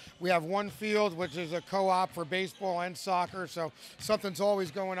have one field, which is a co-op for baseball and soccer, so something's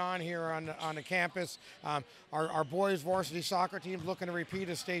always going on here on the campus. Our boys varsity soccer team is looking to repeat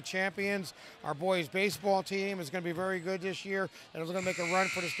as state champions. Our boys baseball team is going to be very good this year, and is going to make a run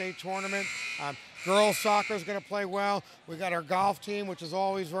for the state tournament. Girls soccer is going to play well. We got our golf team, which is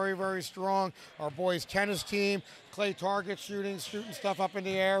always very, very strong. Our boys tennis team, clay target shooting stuff up in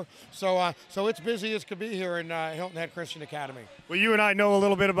the air. So it's busy as could be here in Hilton Head Christian Academy. Well, you and I know a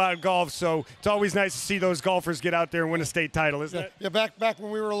little bit about golf, so it's always nice to see those golfers get out there and win a state title, isn't it? Yeah, back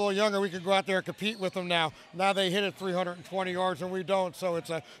when we were a little younger, we could go out there and compete with them now. Now they hit it 320 yards and we don't, so it's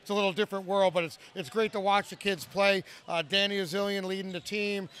a little different world, but it's great to watch the kids play. Danny Azillian leading the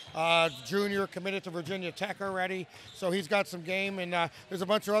team, junior committed to Virginia Tech already, so he's got some game, and there's a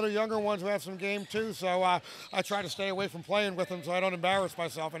bunch of other younger ones who have some game too, so I try to stay away from playing with them so I don't embarrass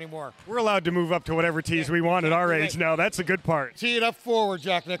myself anymore. We're allowed to move up to whatever tees we want at our age now. That's a good part. Tee it up forward,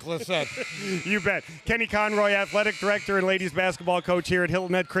 Jack Nicholas said. You bet. Kenny Conroy, athletic director and ladies basketball coach here at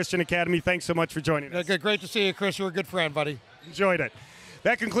Hilton Head Christian Academy. Thanks so much for joining us. Great to see you, Chris. You're a good friend, buddy. Enjoyed it.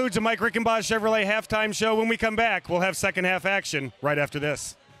 That concludes the Mike Rickenboss Chevrolet Halftime Show. When we come back, we'll have second half action right after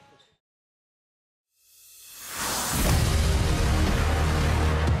this.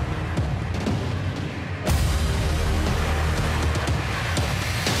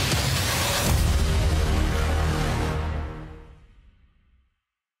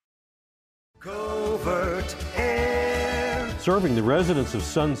 Covert Air. Serving the residents of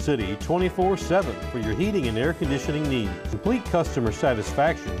Sun City 24/7 for your heating and air conditioning needs. Complete customer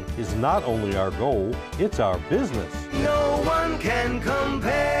satisfaction is not only our goal, it's our business. No one can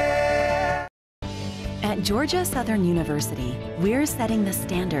compare. At Georgia Southern University, we're setting the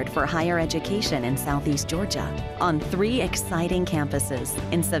standard for higher education in Southeast Georgia on 3 exciting campuses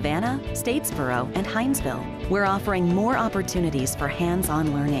in Savannah, Statesboro, and Hinesville. We're offering more opportunities for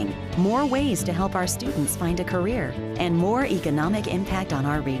hands-on learning, more ways to help our students find a career, and more economic impact on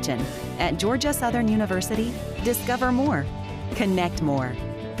our region. At Georgia Southern University, discover more, connect more,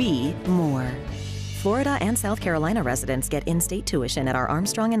 be more. Florida and South Carolina residents get in-state tuition at our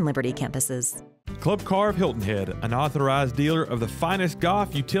Armstrong and Liberty campuses. Club Car of Hilton Head, an authorized dealer of the finest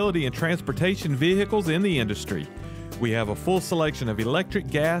golf, utility, and transportation vehicles in the industry. We have a full selection of electric,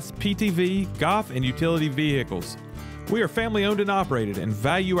 gas, PTV, golf, and utility vehicles. We are family owned and operated and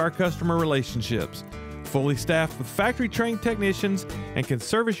value our customer relationships. fully staffed with factory-trained technicians and can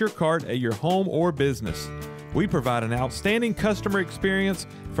service your cart at your home or business. We provide an outstanding customer experience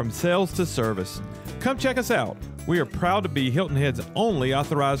from sales to service. Come check us out. We are proud to be Hilton Head's only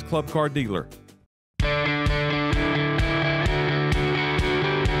authorized club car dealer.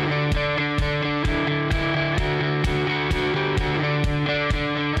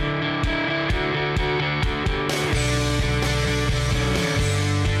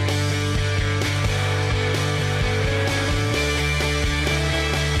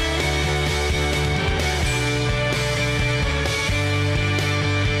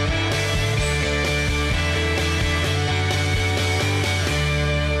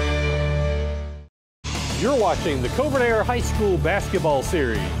 You're watching the Beaufort Air High School Basketball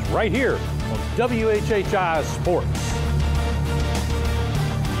Series right here on WHHI Sports.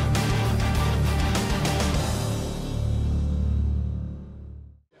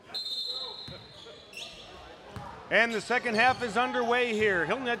 And the second half is underway here.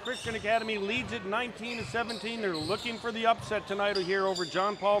 Hilton Head Christian Academy leads it 19-17. They're looking for the upset tonight here over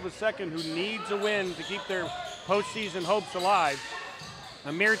John Paul II, who needs a win to keep their postseason hopes alive.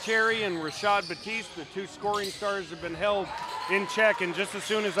 Amir Cherry and Rashad Batiste, the two scoring stars, have been held in check, and just as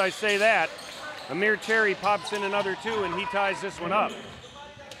soon as I say that, Amir Cherry pops in another two and he ties this one up.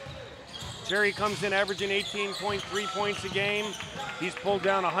 Cherry comes in averaging 18.3 points a game. He's pulled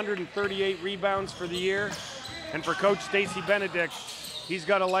down 138 rebounds for the year. And for Coach Stacy Benedict, he's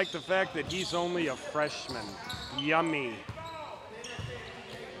got to like the fact that he's only a freshman. Yummy.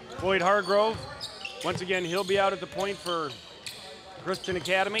 Floyd Hargrove, once again, he'll be out at the point for Christian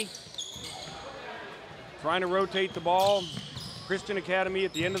Academy. Trying to rotate the ball. Christian Academy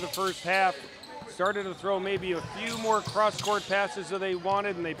at the end of the first half started to throw maybe a few more cross-court passes than they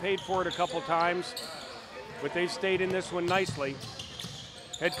wanted, and they paid for it a couple times, but they've stayed in this one nicely.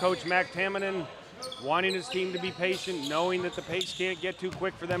 Head coach Mac Tamminen wanting his team to be patient, knowing that the pace can't get too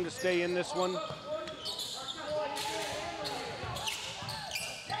quick for them to stay in this one.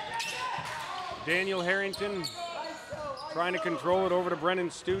 Daniel Harrington trying to control it over to Brennan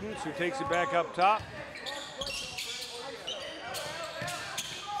Students, who takes it back up top.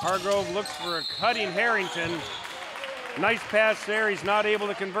 Hargrove looks for a cutting Harrington. Nice pass there. He's not able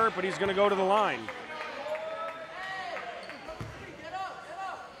to convert, but he's going to go to the line.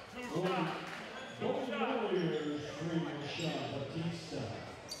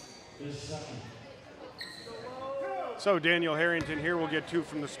 So Daniel Harrington here will get two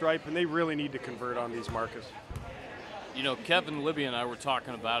from the stripe, and they really need to convert on these, Marcus. You know, Kevin Libby and I were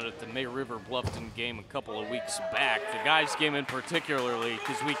talking about it at the May River Bluffton game a couple of weeks back, the guys' game in particularly,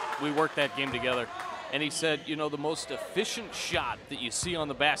 because we worked that game together. And he said, you know, the most efficient shot that you see on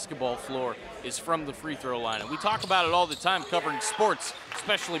the basketball floor is from the free throw line. And we talk about it all the time covering sports,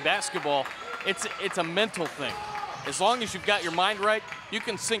 especially basketball. It's a mental thing. As long as you've got your mind right, you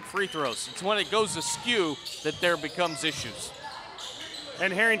can sink free throws. It's when it goes askew that there becomes issues.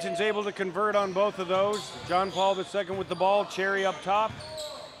 And Harrington's able to convert on both of those. John Paul II with the ball, Cherry up top.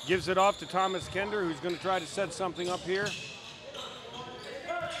 Gives it off to Thomas Kender, who's going to try to set something up here.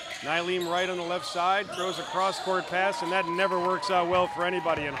 Nyleem Wright on the left side, throws a cross-court pass, and that never works out well for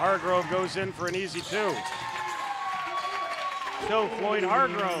anybody. And Hargrove goes in for an easy two. So Floyd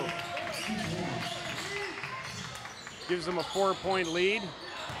Hargrove gives them a 4-point lead.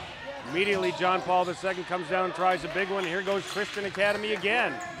 Immediately, John Paul II comes down and tries a big one. Here goes Christian Academy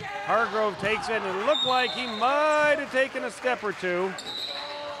again. Hargrove takes it, and it looked like he might have taken a step or two.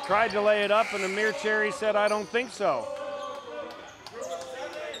 Tried to lay it up, and Amir Cherry said, I don't think so.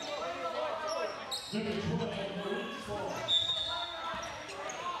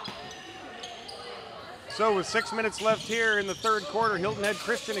 So with 6 minutes left here in the third quarter, Hilton Head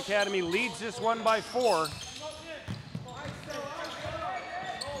Christian Academy leads this one by 4.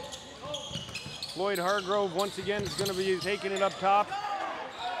 Floyd Hargrove once again is going to be taking it up top.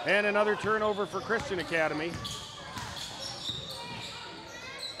 And another turnover for Christian Academy.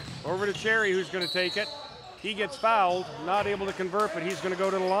 Over to Cherry, who's going to take it. He gets fouled, not able to convert, but he's going to go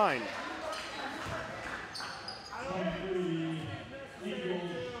to the line.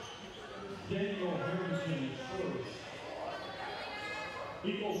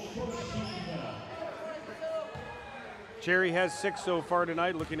 Cherry has 6 so far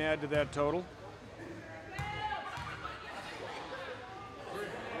tonight, looking to add to that total.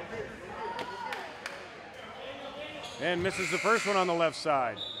 And misses the first one on the left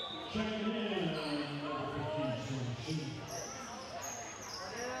side.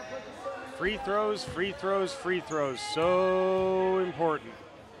 Free throws, free throws, free throws. So important.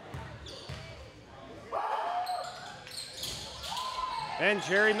 And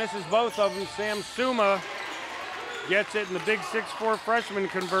Cherry misses both of them. Sam Suma gets it, and the big 6'4" freshman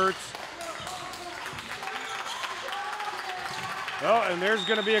converts. Oh, and there's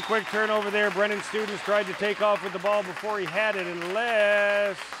going to be a quick turnover there. Brennan Students tried to take off with the ball before he had it,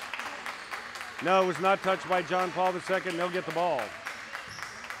 unless... No, it was not touched by John Paul II. They'll get the ball.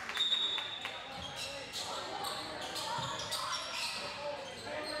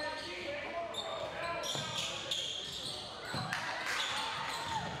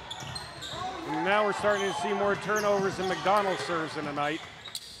 And now we're starting to see more turnovers than McDonald's serves in a night.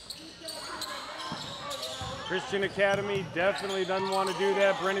 Christian Academy definitely doesn't want to do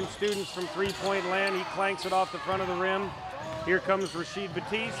that. Brennan Students from three-point land. He clanks it off the front of the rim. Here comes Rashid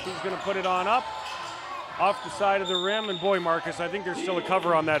Batiste. He's going to put it on up, off the side of the rim. And boy, Marcus, I think there's still a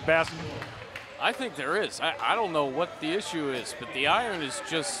cover on that basket. I think there is. I don't know what the issue is, but the iron is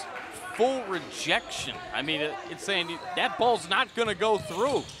just full rejection. I mean, it's saying that ball's not going to go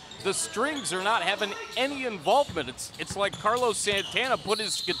through. The strings are not having any involvement. It's like Carlos Santana put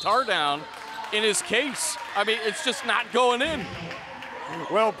his guitar down in his case. I mean, it's just not going in.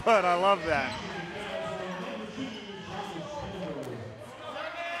 Well put, I love that.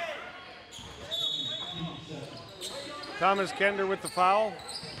 Thomas Kender with the foul.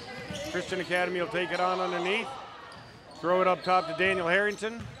 Christian Academy will take it on underneath. Throw it up top to Daniel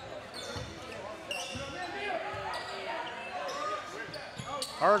Harrington.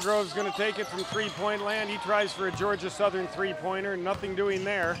 Hargrove's going to take it from three-point land. He tries for a Georgia Southern three-pointer. Nothing doing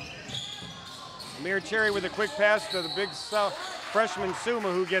there. Amir Cherry with a quick pass to the big freshman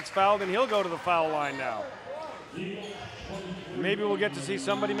Suma, who gets fouled, and he'll go to the foul line now. Maybe we'll get to see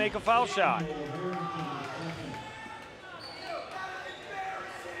somebody make a foul shot.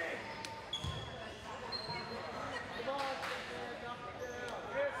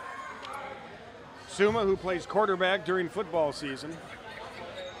 Suma, who plays quarterback during football season.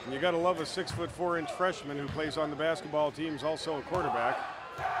 And you got to love a 6'4" freshman who plays on the basketball team, is also a quarterback.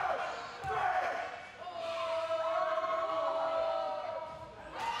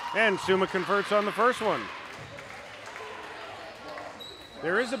 And Suma converts on the first one.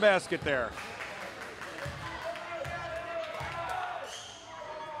 There is a basket there.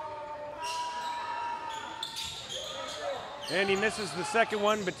 And he misses the second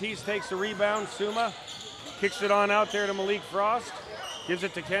one. Batiste takes the rebound. Suma kicks it on out there to Malik Frost. Gives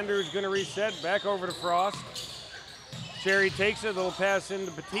it to Kender, who's going to reset. Back over to Frost. Cherry takes it. Little pass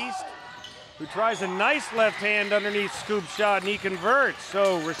into Batiste, who tries a nice left hand underneath scoop shot, and he converts.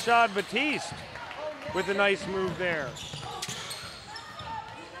 So Rashad Batiste with a nice move there.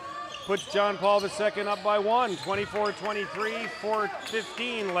 Puts John Paul II up by one, 24-23,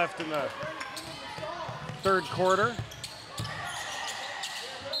 4:15 left in the third quarter.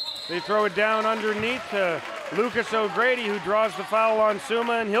 They throw it down underneath to Lucas O'Grady, who draws the foul on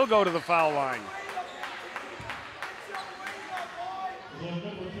Suma, and he'll go to the foul line.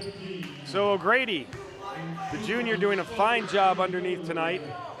 So O'Grady, the junior, doing a fine job underneath tonight.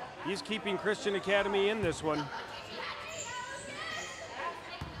 He's keeping Christian Academy in this one.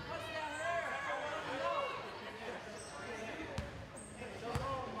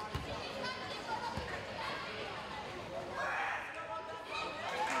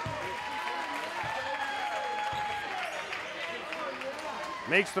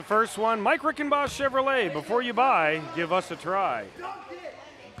 Makes the first one. Mike Rickenboss Chevrolet. Before you buy, give us a try.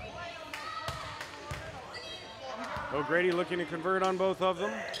 O'Grady looking to convert on both of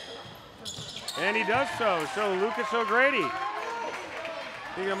them. And he does so. So Lucas O'Grady.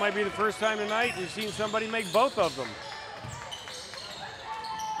 I think that might be the first time tonight we've seen somebody make both of them.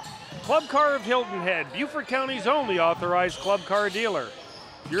 Club Car of Hilton Head, Beaufort County's only authorized club car dealer.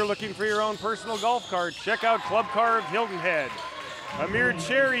 If you're looking for your own personal golf cart, check out Club Car of Hilton Head. Amir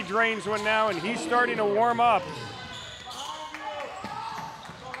Cherry drains one now, and he's starting to warm up.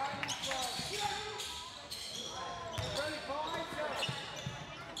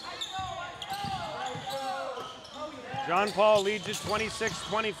 John Paul leads it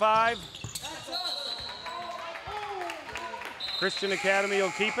 26-25. Christian Academy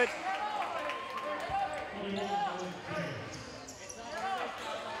will keep it.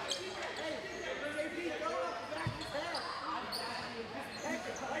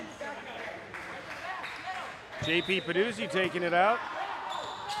 JP Peduzzi taking it out.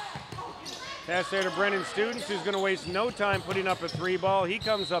 Pass there to Brennan Students, who's going to waste no time putting up a three ball. He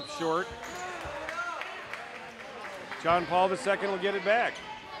comes up short. John Paul II will get it back.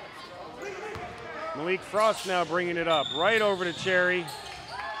 Malik Frost now bringing it up. Right over to Cherry.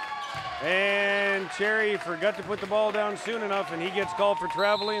 And Cherry forgot to put the ball down soon enough, and he gets called for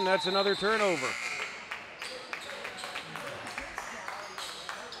traveling. That's another turnover.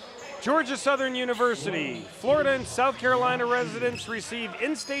 Georgia Southern University. Florida and South Carolina residents receive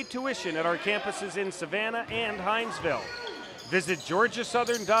in-state tuition at our campuses in Savannah and Hinesville. Visit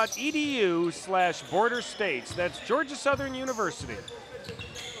georgiasouthern.edu/border states. That's Georgia Southern University.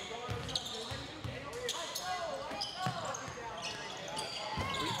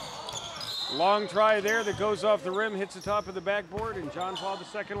 Long try there that goes off the rim, hits the top of the backboard, and John Paul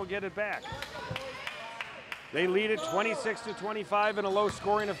II will get it back. They lead it 26-25 in a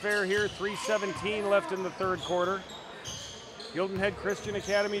low-scoring affair here. 3:17 left in the third quarter. Hilton Head Christian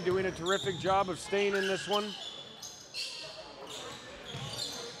Academy doing a terrific job of staying in this one.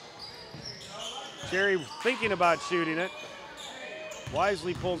 Cherry thinking about shooting it.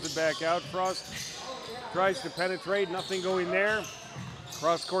 Wisely pulls it back out. Frost tries to penetrate, nothing going there.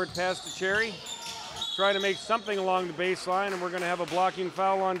 Cross-court pass to Cherry. Trying to make something along the baseline, and we're going to have a blocking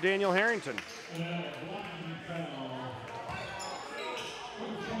foul on Daniel Harrington.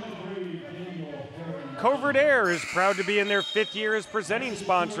 Covert Air is proud to be in their 5th year as presenting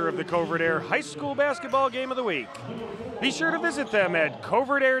sponsor of the Covert Air High School Basketball Game of the Week. Be sure to visit them at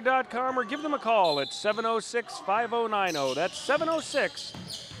covertair.com or give them a call at 706-5090. That's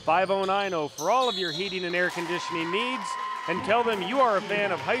 706-5090 for all of your heating and air conditioning needs. And tell them you are a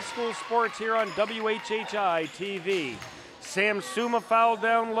fan of high school sports here on WHHI-TV. Sam Suma fouled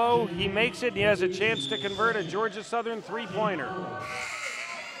down low. He makes it, and he has a chance to convert a Georgia Southern three-pointer.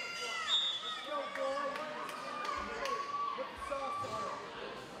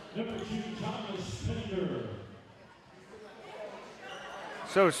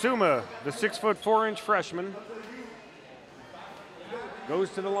 So Suma, the 6'4" freshman,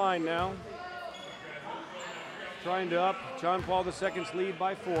 goes to the line now. Trying to up John Paul II's lead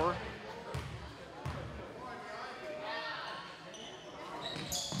by 4.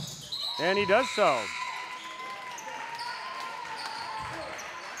 And he does so.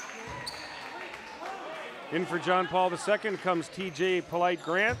 In for John Paul II comes TJ Polite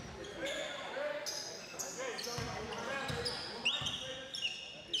Grant.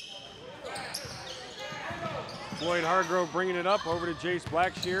 Floyd Hargrove bringing it up over to Jace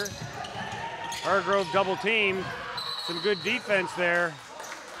Blackshear. Hargrove double teamed. Some good defense there.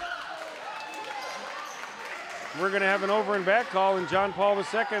 We're going to have an over and back call, and John Paul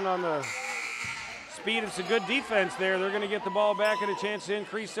II on the speed. It's a good defense there. They're going to get the ball back and a chance to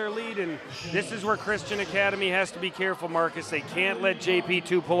increase their lead, and this is where Christian Academy has to be careful, Marcus. They can't let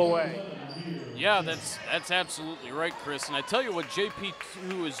JP2 pull away. Yeah, that's absolutely right, Chris. And I tell you what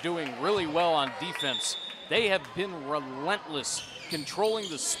JP2 is doing really well on defense. They have been relentless controlling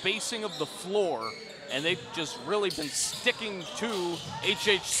the spacing of the floor, and they've just really been sticking to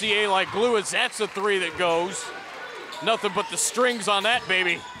HHCA like glue, as that's a 3 that goes. Nothing but the strings on that,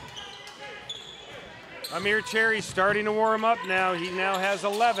 baby. Amir Cherry starting to warm up now. He now has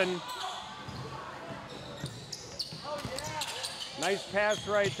 11. Nice pass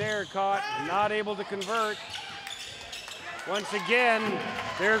right there, caught, not able to convert. Once again,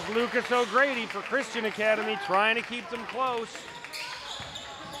 there's Lucas O'Grady for Christian Academy trying to keep them close.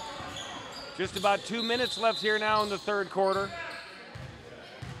 Just about 2 minutes left here now in the third quarter.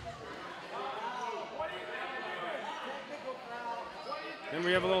 And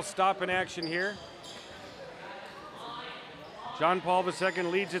we have a little stop in action here. John Paul II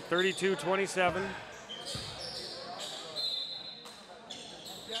leads at 32-27.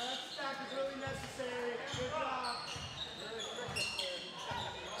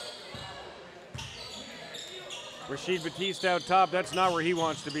 Rashid Batiste out top. That's not where he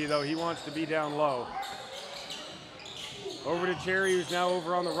wants to be, though. He wants to be down low. Over to Cherry, who's now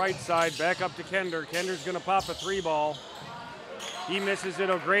over on the right side. Back up to Kender. Kender's going to pop a 3-ball. He misses it.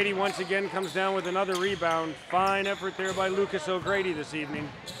 O'Grady once again comes down with another rebound. Fine effort there by Lucas O'Grady this evening.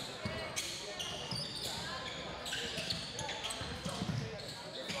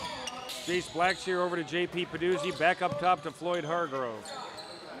 Jace Blackshear over to JP Peduzzi. Back up top to Floyd Hargrove.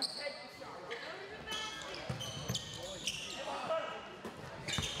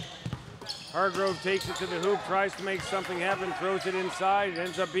 Hargrove takes it to the hoop, tries to make something happen, throws it inside. It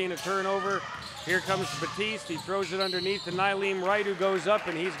ends up being a turnover. Here comes Batiste. He throws it underneath to Nyleem Wright, who goes up,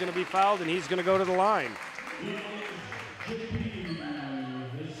 and he's going to be fouled, and he's going to go to the line.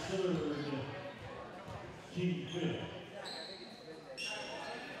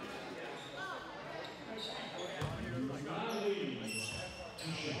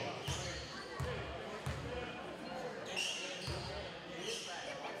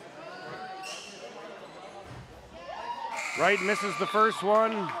 Wright misses the first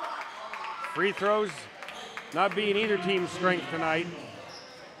one. Free throws not being either team's strength tonight.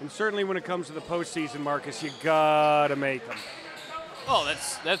 And certainly when it comes to the postseason, Marcus, you gotta make them. Oh,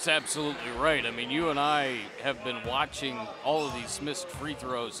 that's absolutely right. I mean, you and I have been watching all of these missed free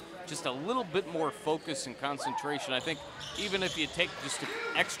throws, just a little bit more focus and concentration. I think even if you take just an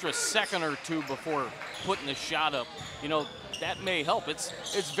extra second or two before putting the shot up, you know, that may help. It's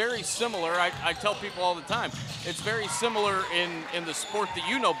very similar. I tell people all the time, it's very similar in the sport that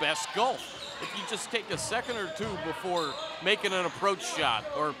you know best, golf. If you just take a second or two before making an approach shot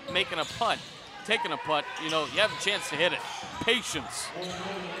or making a putt, taking a putt, you know, you have a chance to hit it. Patience.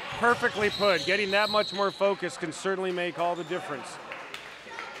 Perfectly put. Getting that much more focus can certainly make all the difference.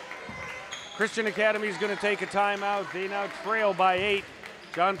 Christian Academy is going to take a timeout. They now trail by 8.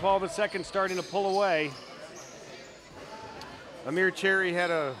 John Paul II starting to pull away. Amir Cherry had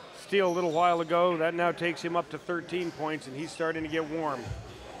a steal a little while ago. That now takes him up to 13 points, and he's starting to get warm.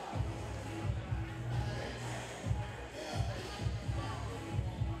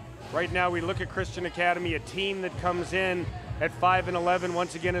 Right now we look at Christian Academy, a team that comes in at 5-11.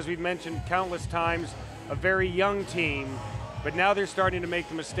 Once again, as we've mentioned countless times, a very young team. But now they're starting to make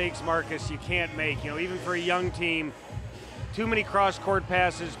the mistakes, Marcus, you can't make. You know, even for a young team, too many cross-court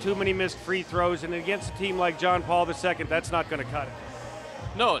passes, too many missed free throws, and against a team like John Paul II, that's not going to cut it.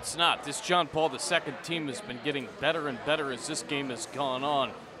 No, it's not. This John Paul II team has been getting better and better as this game has gone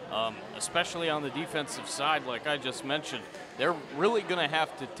on. Especially on the defensive side, like I just mentioned. They're really going to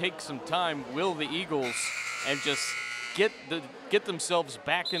have to take some time, will the Eagles, and just get themselves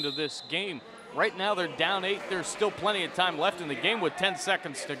back into this game. Right now they're down 8. There's still plenty of time left in the game with 10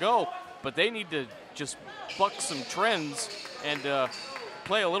 seconds to go, but they need to just buck some trends and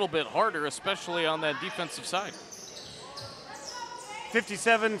play a little bit harder, especially on that defensive side.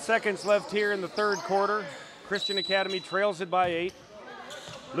 57 seconds left here in the third quarter. Christian Academy trails it by 8.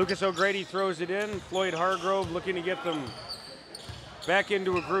 Lucas O'Grady throws it in. Floyd Hargrove looking to get them back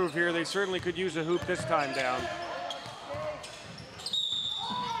into a groove here. They certainly could use a hoop this time down.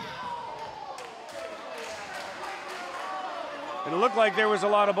 It looked like there was a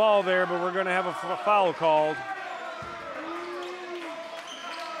lot of ball there, but we're going to have a foul called.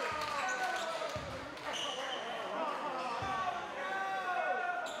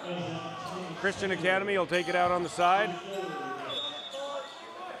 Christian Academy will take it out on the side.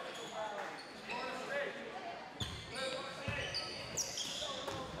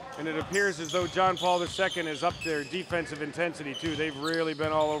 And it appears as though John Paul II has upped their defensive intensity too. They've really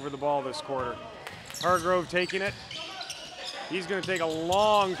been all over the ball this quarter. Hargrove taking it. He's going to take a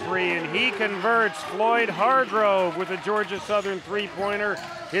long three, and he converts. Floyd Hargrove with a Georgia Southern three-pointer,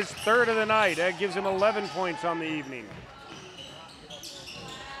 his third of the night. That gives him 11 points on the evening.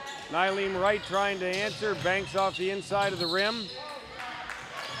 Nyleem Wright trying to answer, banks off the inside of the rim.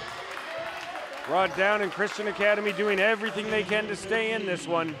 Brought down, and Christian Academy doing everything they can to stay in this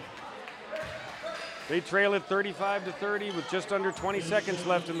one. They trail it 35-30 with just under 20 seconds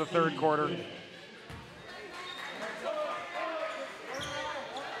left in the third quarter.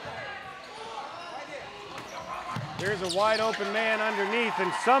 There's a wide open man underneath,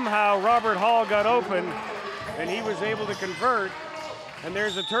 and somehow Robert Hall got open, and he was able to convert. And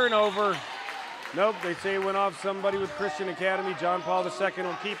there's a turnover. Nope, they say it went off somebody with Christian Academy. John Paul II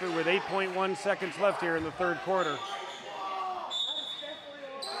will keep it with 8.1 seconds left here in the third quarter.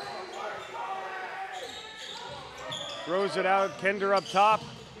 Throws it out, Kender up top.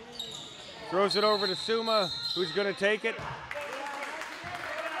 Throws it over to Suma, who's going to take it.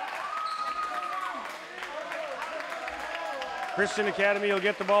 Christian Academy will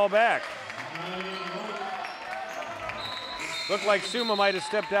get the ball back. Looked like Suma might have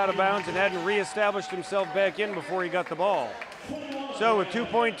stepped out of bounds and hadn't reestablished himself back in before he got the ball. So with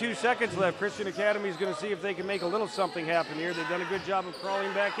 2.2 seconds left, Christian Academy is going to see if they can make a little something happen here. They've done a good job of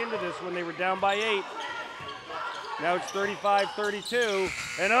crawling back into this when they were down by 8. Now it's 35-32.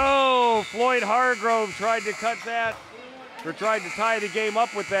 And oh, Floyd Hargrove tried to cut that, or tried to tie the game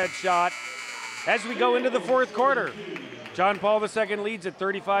up with that shot. As we go into the fourth quarter, John Paul II leads at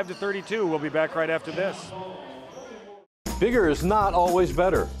 35-32. We'll be back right after this. Bigger is not always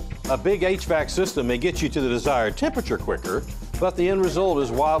better. A big HVAC system may get you to the desired temperature quicker, but the end result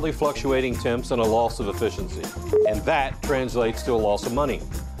is wildly fluctuating temps and a loss of efficiency. And that translates to a loss of money.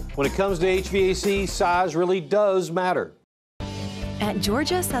 When it comes to HVAC, size really does matter. At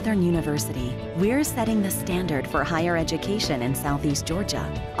Georgia Southern University, we're setting the standard for higher education in Southeast Georgia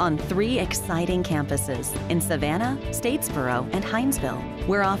on 3 exciting campuses in Savannah, Statesboro, and Hinesville.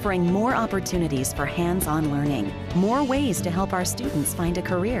 We're offering more opportunities for hands-on learning, more ways to help our students find a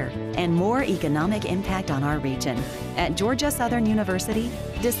career, and more economic impact on our region. At Georgia Southern University,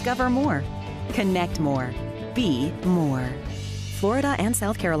 discover more, connect more, be more. Florida and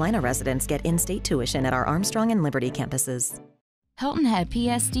South Carolina residents get in-state tuition at our Armstrong and Liberty campuses. Hilton Head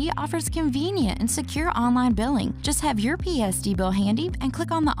PSD offers convenient and secure online billing. Just have your PSD bill handy and click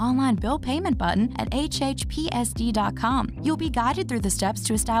on the online bill payment button at WHHPSD.com. You'll be guided through the steps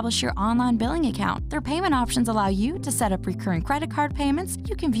to establish your online billing account. Their payment options allow you to set up recurring credit card payments,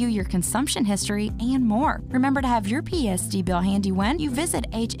 you can view your consumption history, and more. Remember to have your PSD bill handy when you visit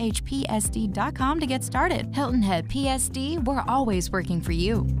WHHPSD.com to get started. Hilton Head PSD, we're always working for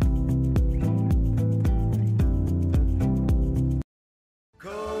you.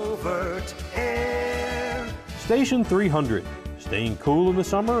 Covert Air. Station 300, staying cool in the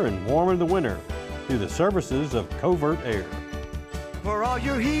summer and warm in the winter through the services of Covert Air. For all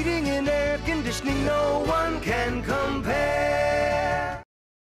your heating and air conditioning, no one can compare.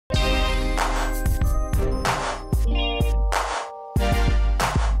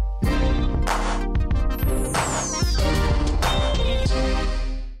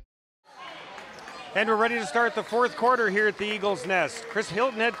 And we're ready to start the fourth quarter here at the Eagles Nest.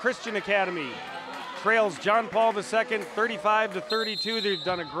 Hilton Head Christian Academy trails John Paul II 35-32. They've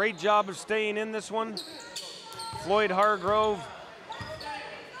done a great job of staying in this one. Floyd Hargrove,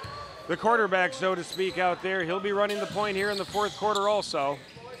 the quarterback, so to speak, out there. He'll be running the point here in the fourth quarter also.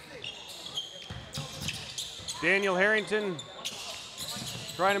 Daniel Harrington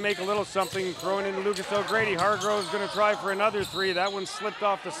trying to make a little something, throwing into Lucas O'Grady. Hargrove's going to try for another three. That one slipped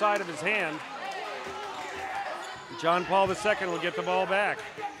off the side of his hand. John Paul II will get the ball back.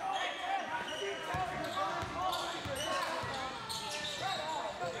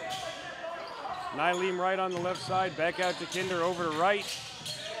 Nyleem Wright on the left side, back out to Kinder, over to Wright.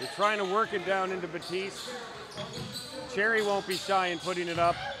 They're trying to work it down into Batiste. Cherry won't be shy in putting it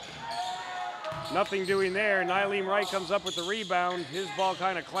up. Nothing doing there. Nyleem Wright comes up with the rebound. His ball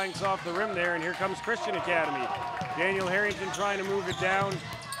kind of clanks off the rim there, and here comes Christian Academy. Daniel Harrington trying to move it down.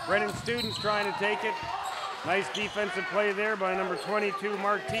 Brennan Students trying to take it. Nice defensive play there by number 22,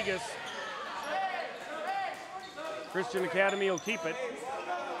 Mark Tigas. Christian Academy will keep it.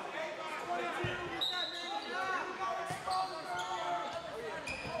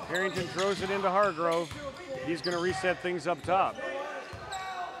 Harrington throws it into Hargrove. He's going to reset things up top.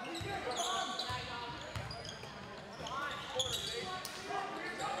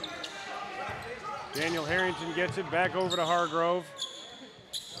 Daniel Harrington gets it back over to Hargrove.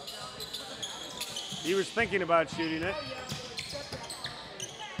 He was thinking about shooting it.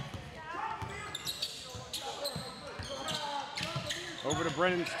 Over to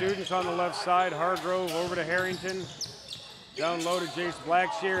Brennan Students on the left side. Hargrove over to Harrington. Down low to Jace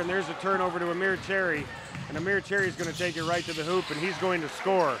Blackshear, and there's a turnover to Amir Cherry. And Amir Cherry's going to take it right to the hoop, and he's going to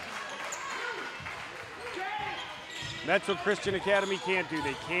score. That's what Christian Academy can't do.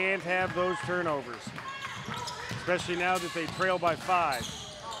 They can't have those turnovers, especially now that they trail by 5.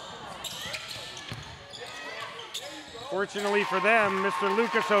 Fortunately for them, Mr.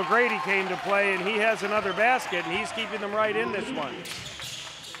 Lucas O'Grady came to play, and he has another basket, and he's keeping them right in this one.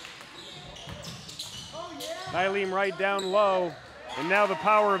 Nyleem Wright down low, and now the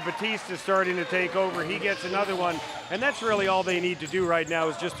power of Batiste is starting to take over. He gets another one, and that's really all they need to do right now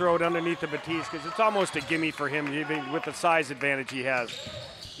is just throw it underneath the Batiste, because it's almost a gimme for him, even with the size advantage he has.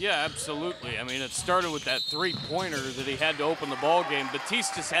 Yeah, absolutely. I mean, it started with that three-pointer that he had to open the ball game.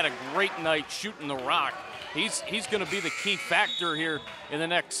 Batiste has had a great night shooting the rock. He's going to be the key factor here in the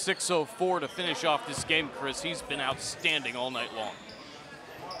next 6:04 to finish off this game, Chris. He's been outstanding all night long.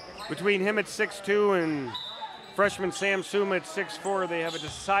 Between him at 6'2" and freshman Sam Suma at 6'4", they have a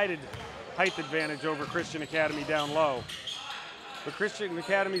decided height advantage over Christian Academy down low. But Christian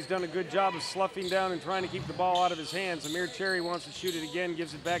Academy's done a good job of sloughing down and trying to keep the ball out of his hands. Amir Cherry wants to shoot it again,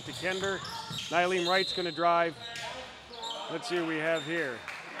 gives it back to Kender. Nyleem Wright's going to drive. Let's see what we have here.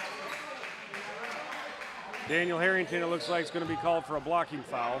 Daniel Harrington, it looks like, is going to be called for a blocking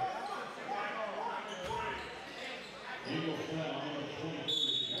foul.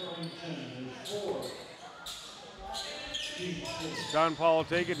 John Paul will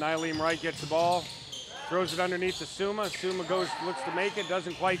take it. Nyleem Wright gets the ball, throws it underneath to Suma. Suma goes, looks to make it,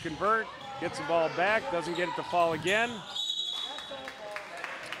 doesn't quite convert. Gets the ball back, doesn't get it to fall again.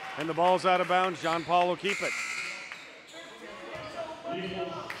 And the ball's out of bounds. John Paul will keep it.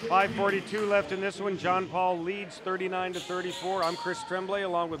 5:42 left in this one. John Paul leads 39-34. I'm Chris Tremblay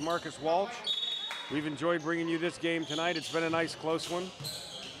along with Marcus Walsh. We've enjoyed bringing you this game tonight. It's been a nice close one.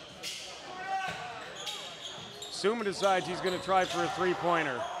 Suma decides he's going to try for a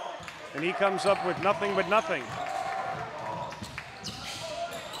three-pointer, and he comes up with nothing but nothing.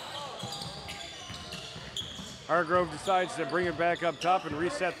 Hargrove decides to bring it back up top and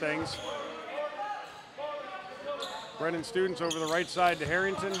reset things. Brennan Students over the right side to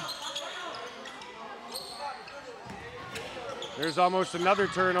Harrington. There's almost another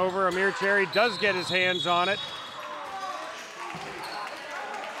turnover. Amir Cherry does get his hands on it.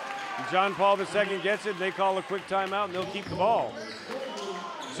 John Paul II gets it. They call a quick timeout, and they'll keep the ball.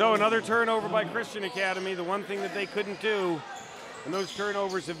 So another turnover by Christian Academy. The one thing that they couldn't do, and those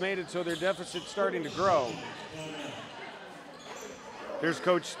turnovers have made it so their deficit's starting to grow. Here's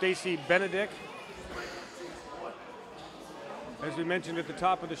Coach Stacy Benedict. As we mentioned at the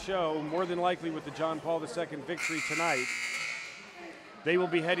top of the show, more than likely with the John Paul II victory tonight, they will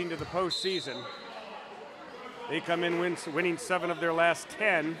be heading to the postseason. They come in winning 7 of their last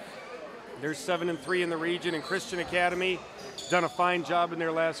 10. They're 7-3 in the region, and Christian Academy has done a fine job in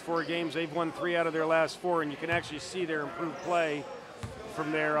their last 4 games. They've won 3 out of their last 4, and you can actually see their improved play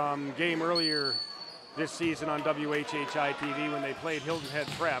from their game earlier this season on WHHI-TV when they played Hilton Head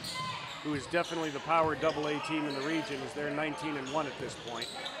Prep, who is definitely the power AA team in the region, as they're 19-1 at this point.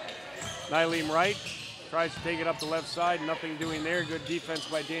 Nyleem Wright tries to take it up the left side, nothing doing there. Good defense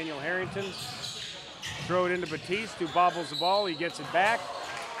by Daniel Harrington. Throw it into Batiste, who bobbles the ball. He gets it back.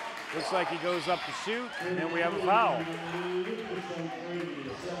 Looks like he goes up to shoot, and we have a foul.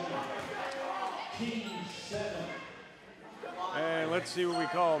 And let's see what we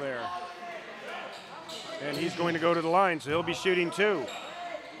call there. And he's going to go to the line, so he'll be shooting 2.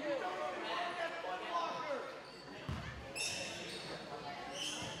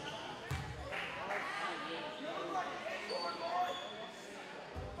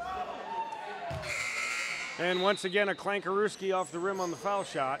 And once again, a Klankarooski off the rim on the foul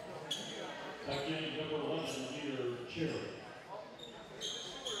shot.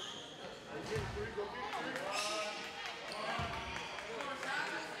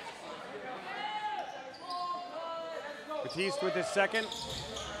 Batiste with his second.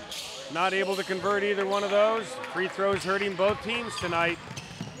 Not able to convert either one of those. Free throws hurting both teams tonight.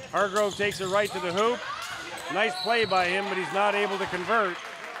 Hargrove takes it right to the hoop. Nice play by him, but he's not able to convert.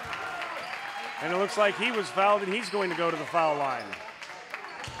 And it looks like he was fouled, and he's going to go to the foul line.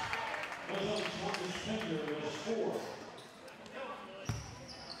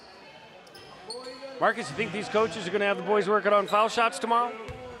 Marcus, you think these coaches are going to have the boys working on foul shots tomorrow?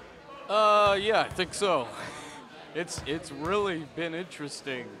 Yeah, I think so. It's really been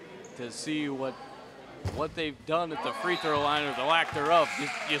interesting to see what they've done at the free throw line, or the lack thereof.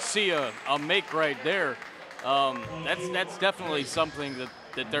 You see a make right there. That's definitely something that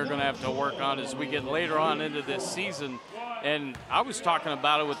they're going to have to work on as we get later on into this season. And I was talking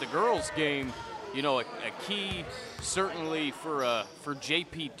about it with the girls' game. You know, a key certainly for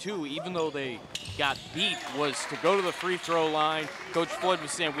JP2, even though they got beat, was to go to the free throw line. Coach Floyd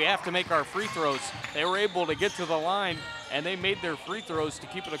was saying we have to make our free throws. They were able to get to the line, and they made their free throws to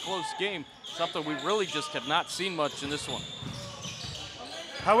keep it a close game, something we really just have not seen much in this one.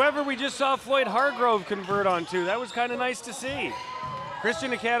 However, we just saw Floyd Hargrove convert on 2. That was kind of nice to see.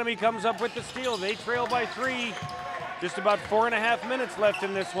 Christian Academy comes up with the steal. They trail by 3. Just about 4.5 minutes left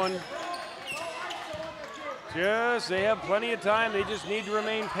in this one. They have plenty of time. They just need to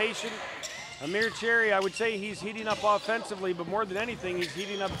remain patient. Amir Cherry, I would say he's heating up offensively, but more than anything, he's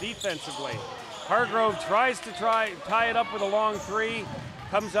heating up defensively. Hargrove tries to tie it up with a long 3.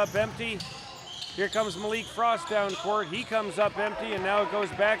 Comes up empty. Here comes Malik Frost down court. He comes up empty, and now it goes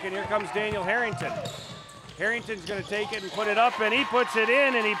back, and here comes Daniel Harrington. Harrington's going to take it and put it up, and he puts it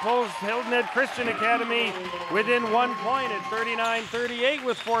in, and he pulls Hilton Head Christian Academy within 1 point at 39-38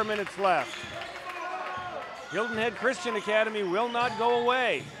 with 4 minutes left. Hilton Head Christian Academy will not go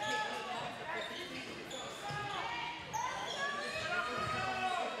away.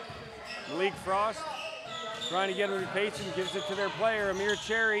 Malik Frost trying to get him patient, gives it to their player, Amir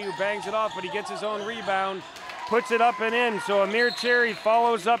Cherry, who bangs it off, but he gets his own rebound, puts it up and in. So Amir Cherry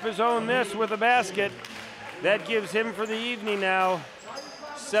follows up his own miss with a basket. That gives him for the evening now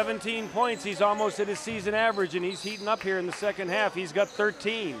 17 points. He's almost at his season average, and he's heating up here in the second half. He's got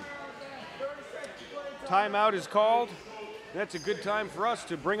 13. Timeout is called. That's a good time for us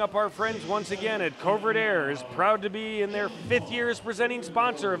to bring up our friends once again at Covert Air, is proud to be in their 5th year as presenting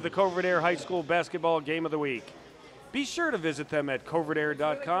sponsor of the Covert Air High School Basketball Game of the Week. Be sure to visit them at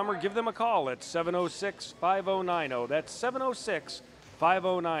covertair.com or give them a call at 706-5090. That's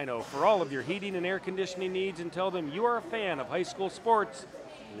 706-5090 for all of your heating and air conditioning needs, and tell them you are a fan of high school sports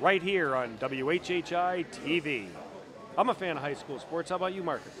right here on WHHI-TV. I'm a fan of high school sports. How about you,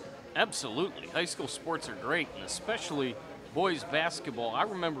 Marcus? Absolutely. High school sports are great, and especially boys basketball. I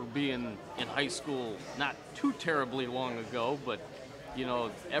remember being in high school not too terribly long ago, but, you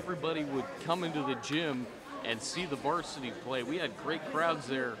know, everybody would come into the gym and see the varsity play. We had great crowds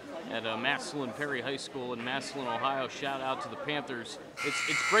there at Massillon Perry High School in Massillon, Ohio. Shout out to the Panthers.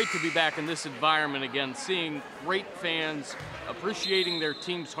 It's great to be back in this environment again, seeing great fans appreciating their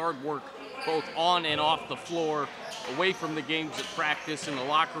team's hard work, both on and off the floor, away from the games at practice, in the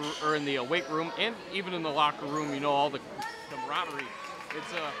locker or in the weight room, and even in the locker room. You know, all the camaraderie.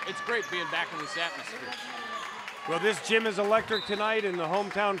 It's great being back in this atmosphere. Well, this gym is electric tonight, and the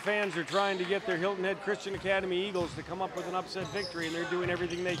hometown fans are trying to get their Hilton Head Christian Academy Eagles to come up with an upset victory, and they're doing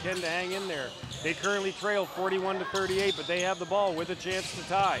everything they can to hang in there. They currently trail 41-38, but they have the ball with a chance to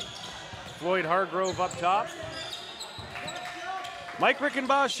tie. Floyd Hargrove up top. Mike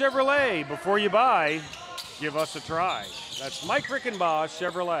Rickenboss Chevrolet, before you buy, give us a try. That's Mike Rickenboss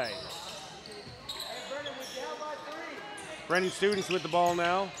Chevrolet. Brennan Students with the ball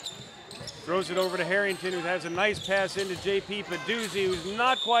now. Throws it over to Harrington, who has a nice pass into J.P. Paduzzi, who's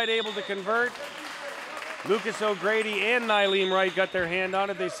not quite able to convert. Lucas O'Grady and Nyleem Wright got their hand on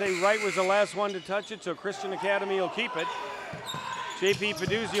it. They say Wright was the last one to touch it, so Christian Academy will keep it. J.P.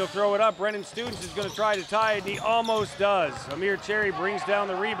 Paduzzi will throw it up. Brennan Students is going to try to tie it, and he almost does. Amir Cherry brings down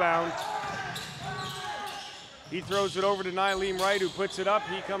the rebound. He throws it over to Nyleem Wright, who puts it up.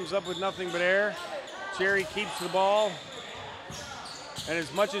 He comes up with nothing but air. Cherry keeps the ball. And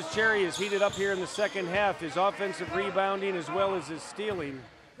as much as Cherry is heated up here in the second half, his offensive rebounding as well as his stealing,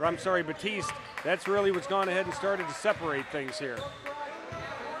 or I'm sorry, Batiste, that's really what's gone ahead and started to separate things here.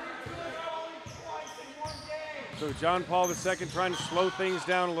 So John Paul II trying to slow things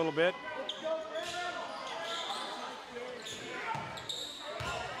down a little bit.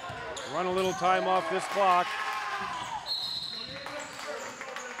 Run a little time off this clock.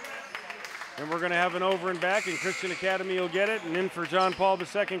 And we're going to have an over and back, and Christian Academy will get it. And in for John Paul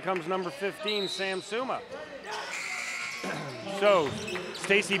II comes number 15, Sam Suma. So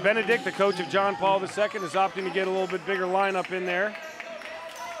Stacy Benedict, the coach of John Paul II, is opting to get a little bit bigger lineup in there.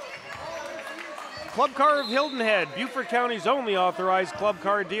 Club Car of Hilton Head, Beaufort County's only authorized club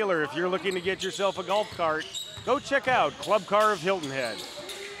car dealer. If you're looking to get yourself a golf cart, go check out Club Car of Hilton Head.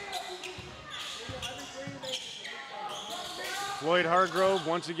 Floyd Hargrove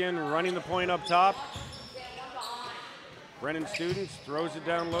once again running the point up top. Brennan Students throws it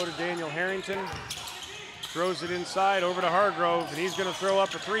down low to Daniel Harrington. Throws it inside over to Hargrove, and he's going to throw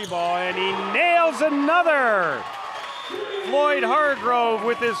up a three ball, and he nails another. Floyd Hargrove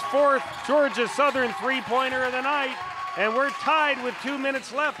with his fourth Georgia Southern three-pointer of the night, and we're tied with 2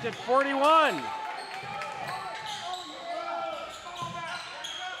 minutes left at 41.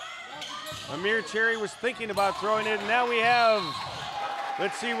 Amir Cherry was thinking about throwing it, and now we have,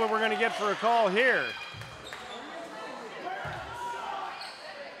 let's see what we're going to get for a call here.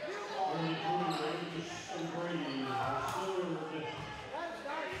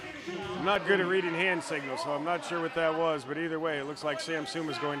 I'm not good at reading hand signals, so I'm not sure what that was, but either way, it looks like Sam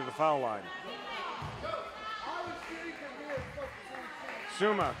Suma is going to the foul line.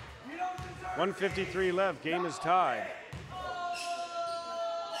 Suma, 1:53 left, game is tied.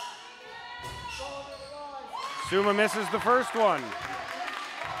 Suma misses the first one.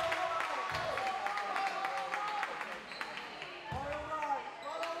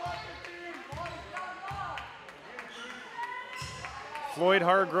 Floyd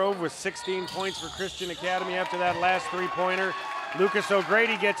Hargrove with 16 points for Christian Academy after that last three-pointer. Lucas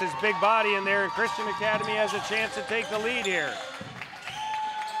O'Grady gets his big body in there, and Christian Academy has a chance to take the lead here.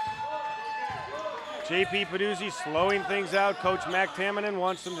 J.P. Paduzzi slowing things out. Coach Mac Tamminen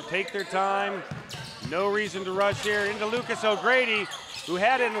wants them to take their time. No reason to rush here. Into Lucas O'Grady, who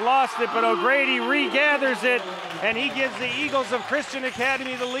had it and lost it, but O'Grady regathers it, and he gives the Eagles of Christian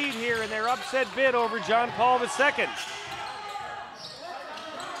Academy the lead here in their upset bid over John Paul II.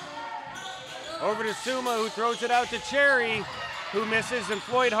 Over to Suma, who throws it out to Cherry, who misses, and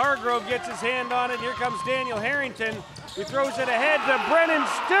Floyd Hargrove gets his hand on it. Here comes Daniel Harrington, who throws it ahead to Brennan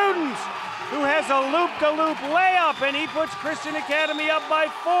Students, who has a loop-to-loop layup, and he puts Christian Academy up by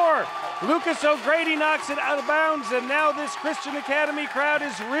 4. Lucas O'Grady knocks it out of bounds, and now this Christian Academy crowd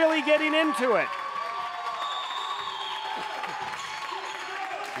is really getting into it.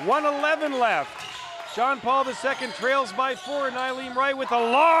 1:11 left. John Paul II trails by 4. Nyleem Wright with a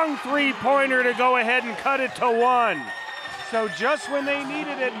long three-pointer to go ahead and cut it to 1. So just when they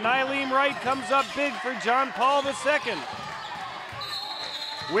needed it, Nyleem Wright comes up big for John Paul II.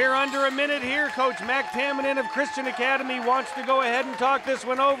 We're under a minute here. Coach Mac Tamminen of Christian Academy wants to go ahead and talk this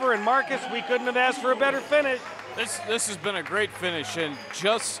one over. And Marcus, we couldn't have asked for a better finish. This has been a great finish, and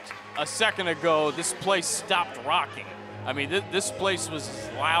just a second ago, this place stopped rocking. I mean, this place was as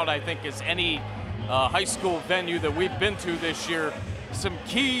loud, I think, as any high school venue that we've been to this year. Some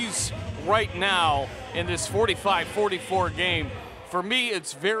keys right now in this 45-44 game, for me,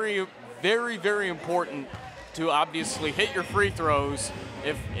 it's very, very, very important to obviously hit your free throws.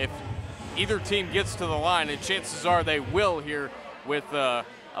 If either team gets to the line, and chances are they will here with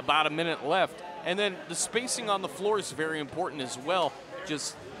about a minute left. And then the spacing on the floor is very important as well.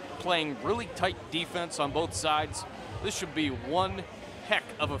 Just playing really tight defense on both sides. This should be one heck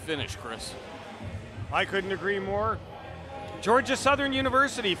of a finish, Chris. I couldn't agree more. Georgia Southern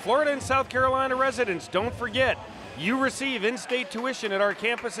University, Florida and South Carolina residents, don't forget, you receive in-state tuition at our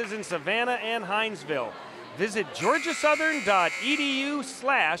campuses in Savannah and Hinesville. Visit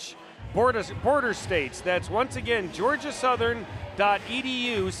georgiasouthern.edu/border states. That's once again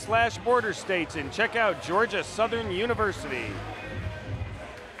georgiasouthern.edu/border states, and check out Georgia Southern University.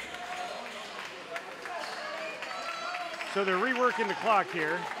 So they're reworking the clock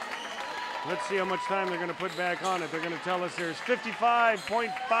here. Let's see how much time they're going to put back on it. They're going to tell us there's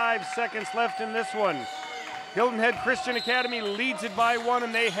 55.5 seconds left in this one. Hilton Head Christian Academy leads it by 1,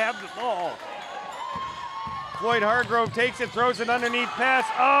 and they have the ball. Floyd Hargrove takes it, throws it underneath pass.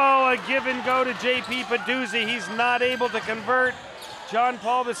 Oh, a give and go to J.P. Paduzzi. He's not able to convert. John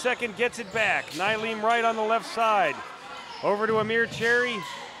Paul II gets it back. Nyleem Wright on the left side. Over to Amir Cherry.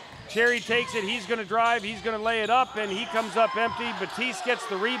 Cherry takes it, he's gonna drive, he's gonna lay it up, and he comes up empty. Batiste gets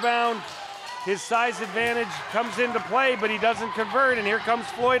the rebound. His size advantage comes into play, but he doesn't convert, and here comes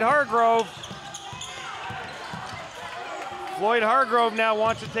Floyd Hargrove. Floyd Hargrove now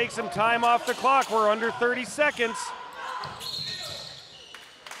wants to take some time off the clock. We're under 30 seconds.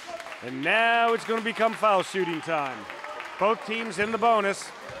 And now it's gonna become foul shooting time. Both teams in the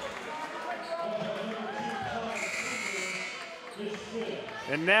bonus.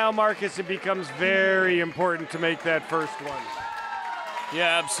 And now, Marcus, it becomes very important to make that first one.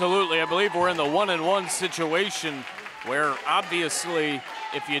 Yeah, absolutely. I believe we're in the 1-and-1 situation where obviously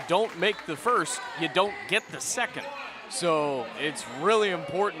if you don't make the first, you don't get the second. So it's really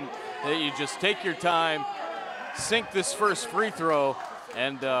important that you just take your time, sink this first free throw,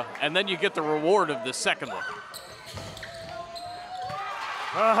 and then you get the reward of the second one.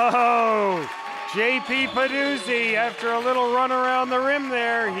 Oh! J.P. Paduzzi, after a little run around the rim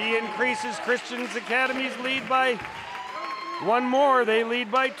there, he increases Christian Academy's lead by one more. They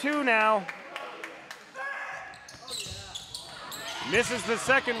lead by 2 now. Misses the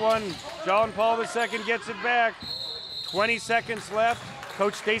second one. John Paul II gets it back. 20 seconds left.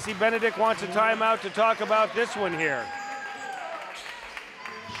 Coach Stacy Benedict wants a timeout to talk about this one here.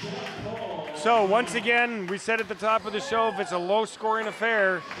 So once again, we said at the top of the show, if it's a low-scoring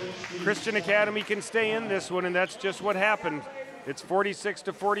affair, Christian Academy can stay in this one, and that's just what happened. It's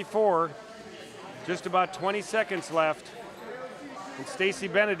 46-44, just about 20 seconds left. And Stacy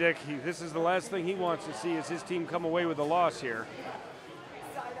Benedict, this is the last thing he wants to see is his team come away with a loss here.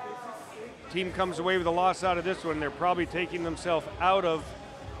 Team comes away with a loss out of this one, they're probably taking themselves out of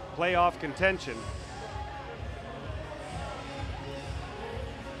playoff contention.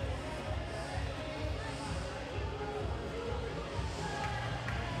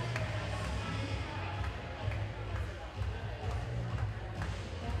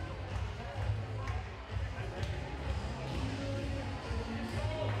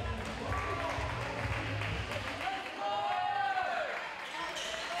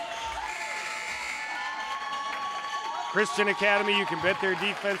 Christian Academy, you can bet their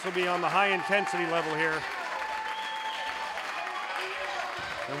defense will be on the high intensity level here.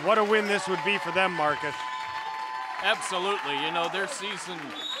 And what a win this would be for them, Marcus. Absolutely, you know, their season,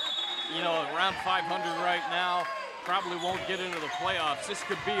 you know, around 500 right now, probably won't get into the playoffs. This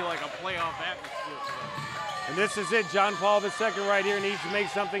could be like a playoff atmosphere for them. And this is it, John Paul II right here needs to make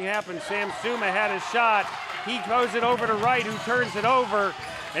something happen. Sam Suma had his shot. He throws it over to Wright, who turns it over.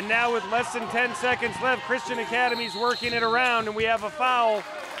 And now with less than 10 seconds left, Christian Academy's working it around, and we have a foul.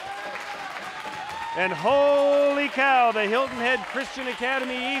 And holy cow, the Hilton Head Christian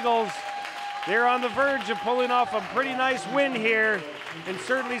Academy Eagles, they're on the verge of pulling off a pretty nice win here, and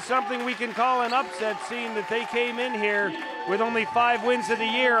certainly something we can call an upset, seeing that they came in here with only 5 wins of the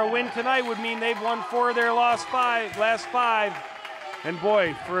year. A win tonight would mean they've won 4 of their last 5. And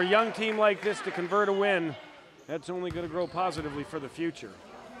boy, for a young team like this to convert a win, that's only going to grow positively for the future.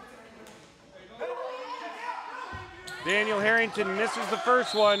 Daniel Harrington misses the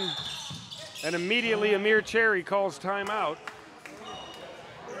first one, and immediately Amir Cherry calls timeout.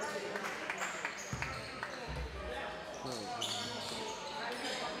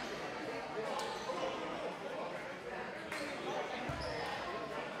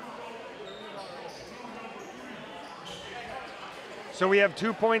 So we have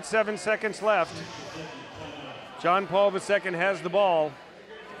 2.7 seconds left. John Paul II has the ball.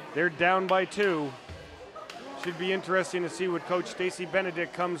 They're down by 2. Should be interesting to see what Coach Stacy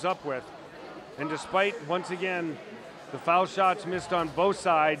Benedict comes up with. And despite, once again, the foul shots missed on both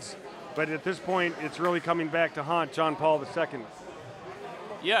sides, but at this point, it's really coming back to haunt John Paul II.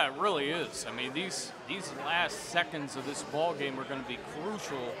 Yeah, it really is. I mean, these last seconds of this ball game are going to be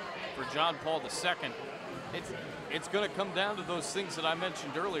crucial for John Paul II. It's going to come down to those things that I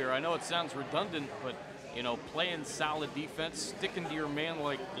mentioned earlier. I know it sounds redundant, but you know, playing solid defense, sticking to your man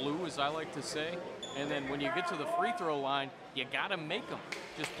like glue, as I like to say. And then when you get to the free throw line, you got to make them.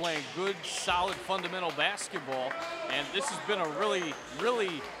 Just playing good, solid, fundamental basketball. And this has been a really,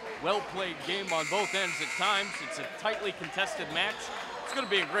 really well-played game on both ends at times. It's a tightly contested match. It's going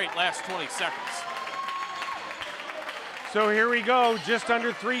to be a great last 20 seconds. So here we go, just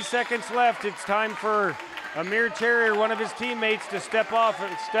under 3 seconds left. It's time for Amir Cherry or one of his teammates to step up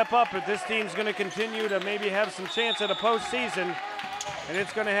if this team's going to continue to maybe have some chance at a postseason. And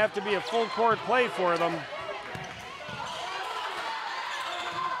it's going to have to be a full court play for them.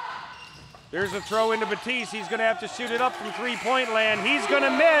 There's a throw into Batiste. He's going to have to shoot it up from three-point land. He's going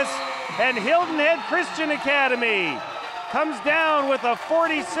to miss, and Hilton Head Christian Academy comes down with a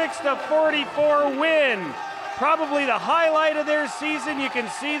 46-44 win. Probably the highlight of their season. You can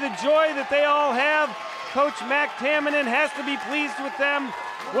see the joy that they all have. Coach Mac Tamminen has to be pleased with them.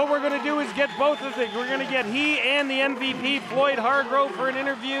 What we're going to do is get both of them. We're going to get he and the MVP, Floyd Hargrove, for an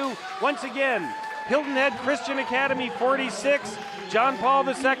interview. Once again, Hilton Head Christian Academy 46, John Paul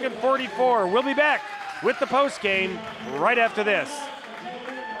II 44. We'll be back with the postgame right after this.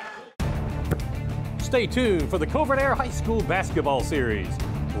 Stay tuned for the Covert Air High School Basketball Series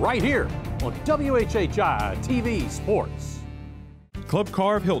right here on WHHI-TV Sports. Club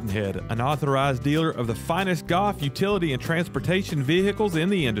Car of Hilton Head, an authorized dealer of the finest golf, utility, and transportation vehicles in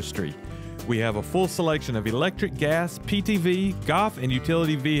the industry. We have a full selection of electric, gas, PTV, golf, and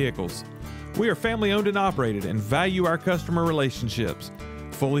utility vehicles. We are family owned and operated and value our customer relationships.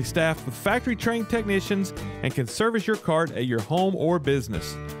 Fully staffed with factory-trained technicians and can service your cart at your home or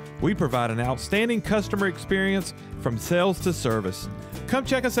business. We provide an outstanding customer experience from sales to service. Come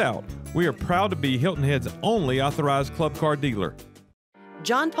check us out. We are proud to be Hilton Head's only authorized club car dealer.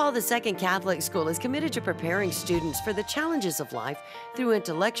 John Paul II Catholic School is committed to preparing students for the challenges of life through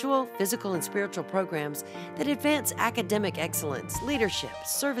intellectual, physical, and spiritual programs that advance academic excellence, leadership,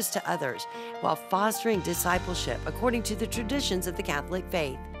 service to others, while fostering discipleship according to the traditions of the Catholic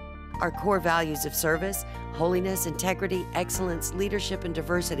faith. Our core values of service, holiness, integrity, excellence, leadership, and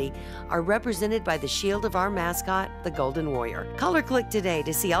diversity are represented by the shield of our mascot, the Golden Warrior. Call or click today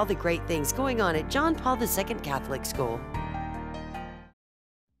to see all the great things going on at John Paul II Catholic School.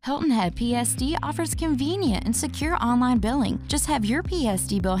 Hilton Head PSD offers convenient and secure online billing. Just have your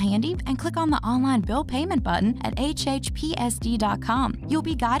PSD bill handy and click on the online bill payment button at WHHPSD.com. You'll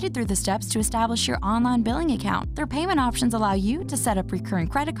be guided through the steps to establish your online billing account. Their payment options allow you to set up recurring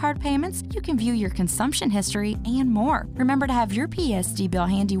credit card payments, you can view your consumption history, and more. Remember to have your PSD bill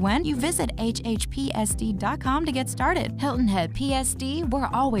handy when you visit WHHPSD.com to get started. Hilton Head PSD, we're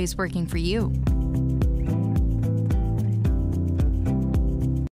always working for you.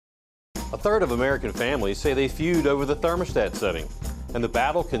 A third of American families say they feud over the thermostat setting, and the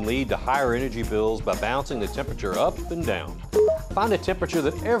battle can lead to higher energy bills by bouncing the temperature up and down. Find a temperature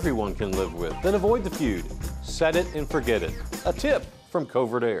that everyone can live with, then avoid the feud. Set it and forget it. A tip from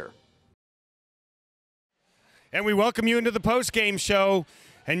Covert Air. And we welcome you into the post-game show.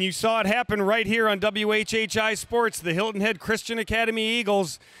 And you saw it happen right here on WHHI Sports. The Hilton Head Christian Academy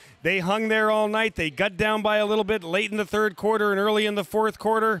Eagles, they hung there all night. They got down by a little bit late in the third quarter and early in the fourth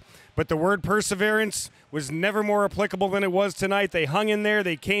quarter. But the word perseverance was never more applicable than it was tonight. They hung in there.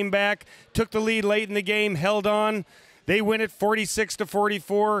 They came back, took the lead late in the game, held on. They win it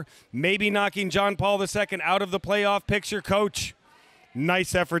 46-44, maybe knocking John Paul II out of the playoff picture. Coach,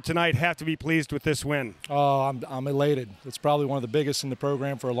 nice effort tonight. Have to be pleased with this win. Oh, I'm elated. It's probably one of the biggest in the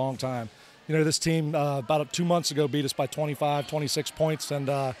program for a long time. You know, this team about 2 months ago beat us by 25, 26 points. And,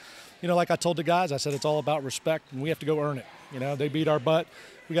 you know, like I told the guys, I said it's all about respect, and we have to go earn it. You know, they beat our butt.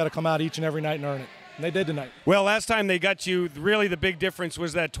 We got to come out each and every night and earn it. And they did tonight. Well, last time they got you, really the big difference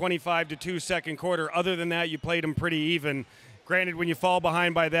was that 25-2 second quarter. Other than that, you played them pretty even. Granted, when you fall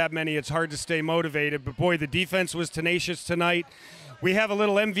behind by that many, it's hard to stay motivated. But, boy, the defense was tenacious tonight. We have a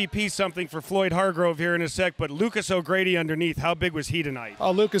little MVP something for Floyd Hargrove here in a sec, but Lucas O'Grady underneath, how big was he tonight?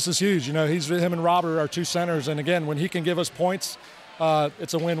 Oh, Lucas is huge. You know, him and Robert are two centers. And, again, when he can give us points,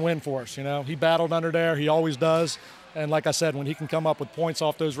 it's a win-win for us. You know, he battled under there. He always does. And like I said, when he can come up with points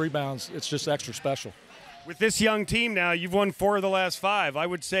off those rebounds, it's just extra special. With this young team now, you've won 4 of the last 5. I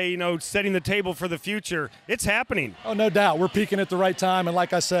would say, setting the table for the future. It's happening. Oh, no doubt. We're peaking at the right time. And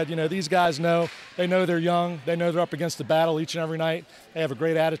like I said, these guys they know they're young. They know they're up against the battle each and every night. They have a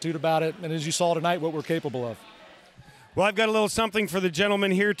great attitude about it. And as you saw tonight, what we're capable of. Well, I've got a little something for the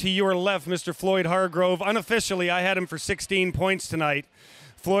gentleman here to your left, Mr. Floyd Hargrove. Unofficially, I had him for 16 points tonight.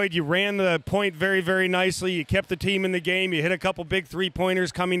 Floyd, you ran the point very, very nicely. You kept the team in the game. You hit a couple big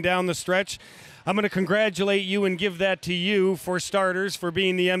three-pointers coming down the stretch. I'm going to congratulate you and give that to you, for starters, for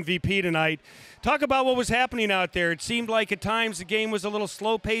being the MVP tonight. Talk about what was happening out there. It seemed like at times the game was a little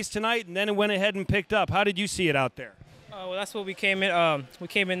slow-paced tonight, and then it went ahead and picked up. How did you see it out there? Well, that's what we came in. We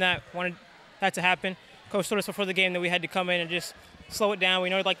came in wanted that to happen. Coach told us before the game that we had to come in and just slow it down. We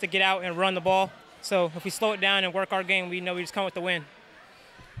know we'd like to get out and run the ball. So if we slow it down and work our game, we know we just come with the win.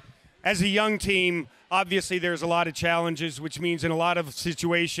 As a young team, obviously there's a lot of challenges, which means in a lot of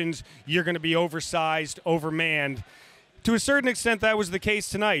situations you're going to be oversized, overmanned. To a certain extent, that was the case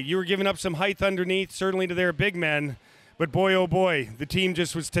tonight. You were giving up some height underneath, certainly to their big men. But boy, oh boy, the team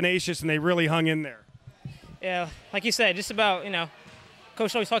just was tenacious and they really hung in there. Yeah, like you said, just about,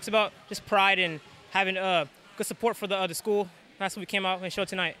 Coach always talks about just pride and having good support for the school. That's what we came out and showed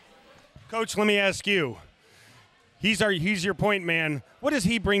tonight. Coach, let me ask you. He's your point man. What does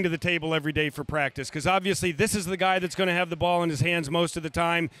he bring to the table every day for practice? Because obviously this is the guy that's going to have the ball in his hands most of the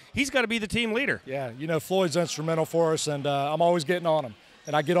time. He's got to be the team leader. Yeah, Floyd's instrumental for us, and I'm always getting on him.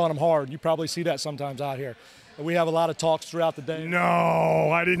 And I get on him hard. You probably see that sometimes out here. And we have a lot of talks throughout the day. No,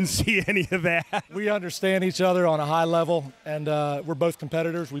 I didn't see any of that. We understand each other on a high level, and we're both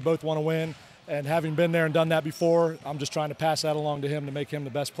competitors. We both want to win. And having been there and done that before, I'm just trying to pass that along to him to make him the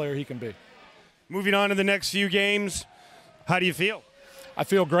best player he can be. Moving on to the next few games, how do you feel? I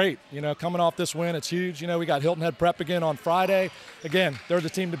feel great. Coming off this win, it's huge. We got Hilton Head Prep again on Friday. Again, they're the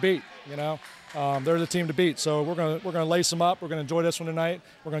team to beat. They're the team to beat. So we're gonna lace them up. We're gonna enjoy this one tonight.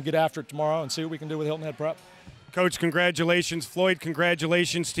 We're gonna get after it tomorrow and see what we can do with Hilton Head Prep. Coach, congratulations. Floyd,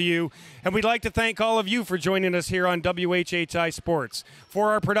 congratulations to you. And we'd like to thank all of you for joining us here on WHHI Sports.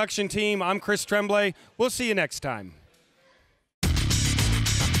 For our production team, I'm Chris Tremblay. We'll see you next time.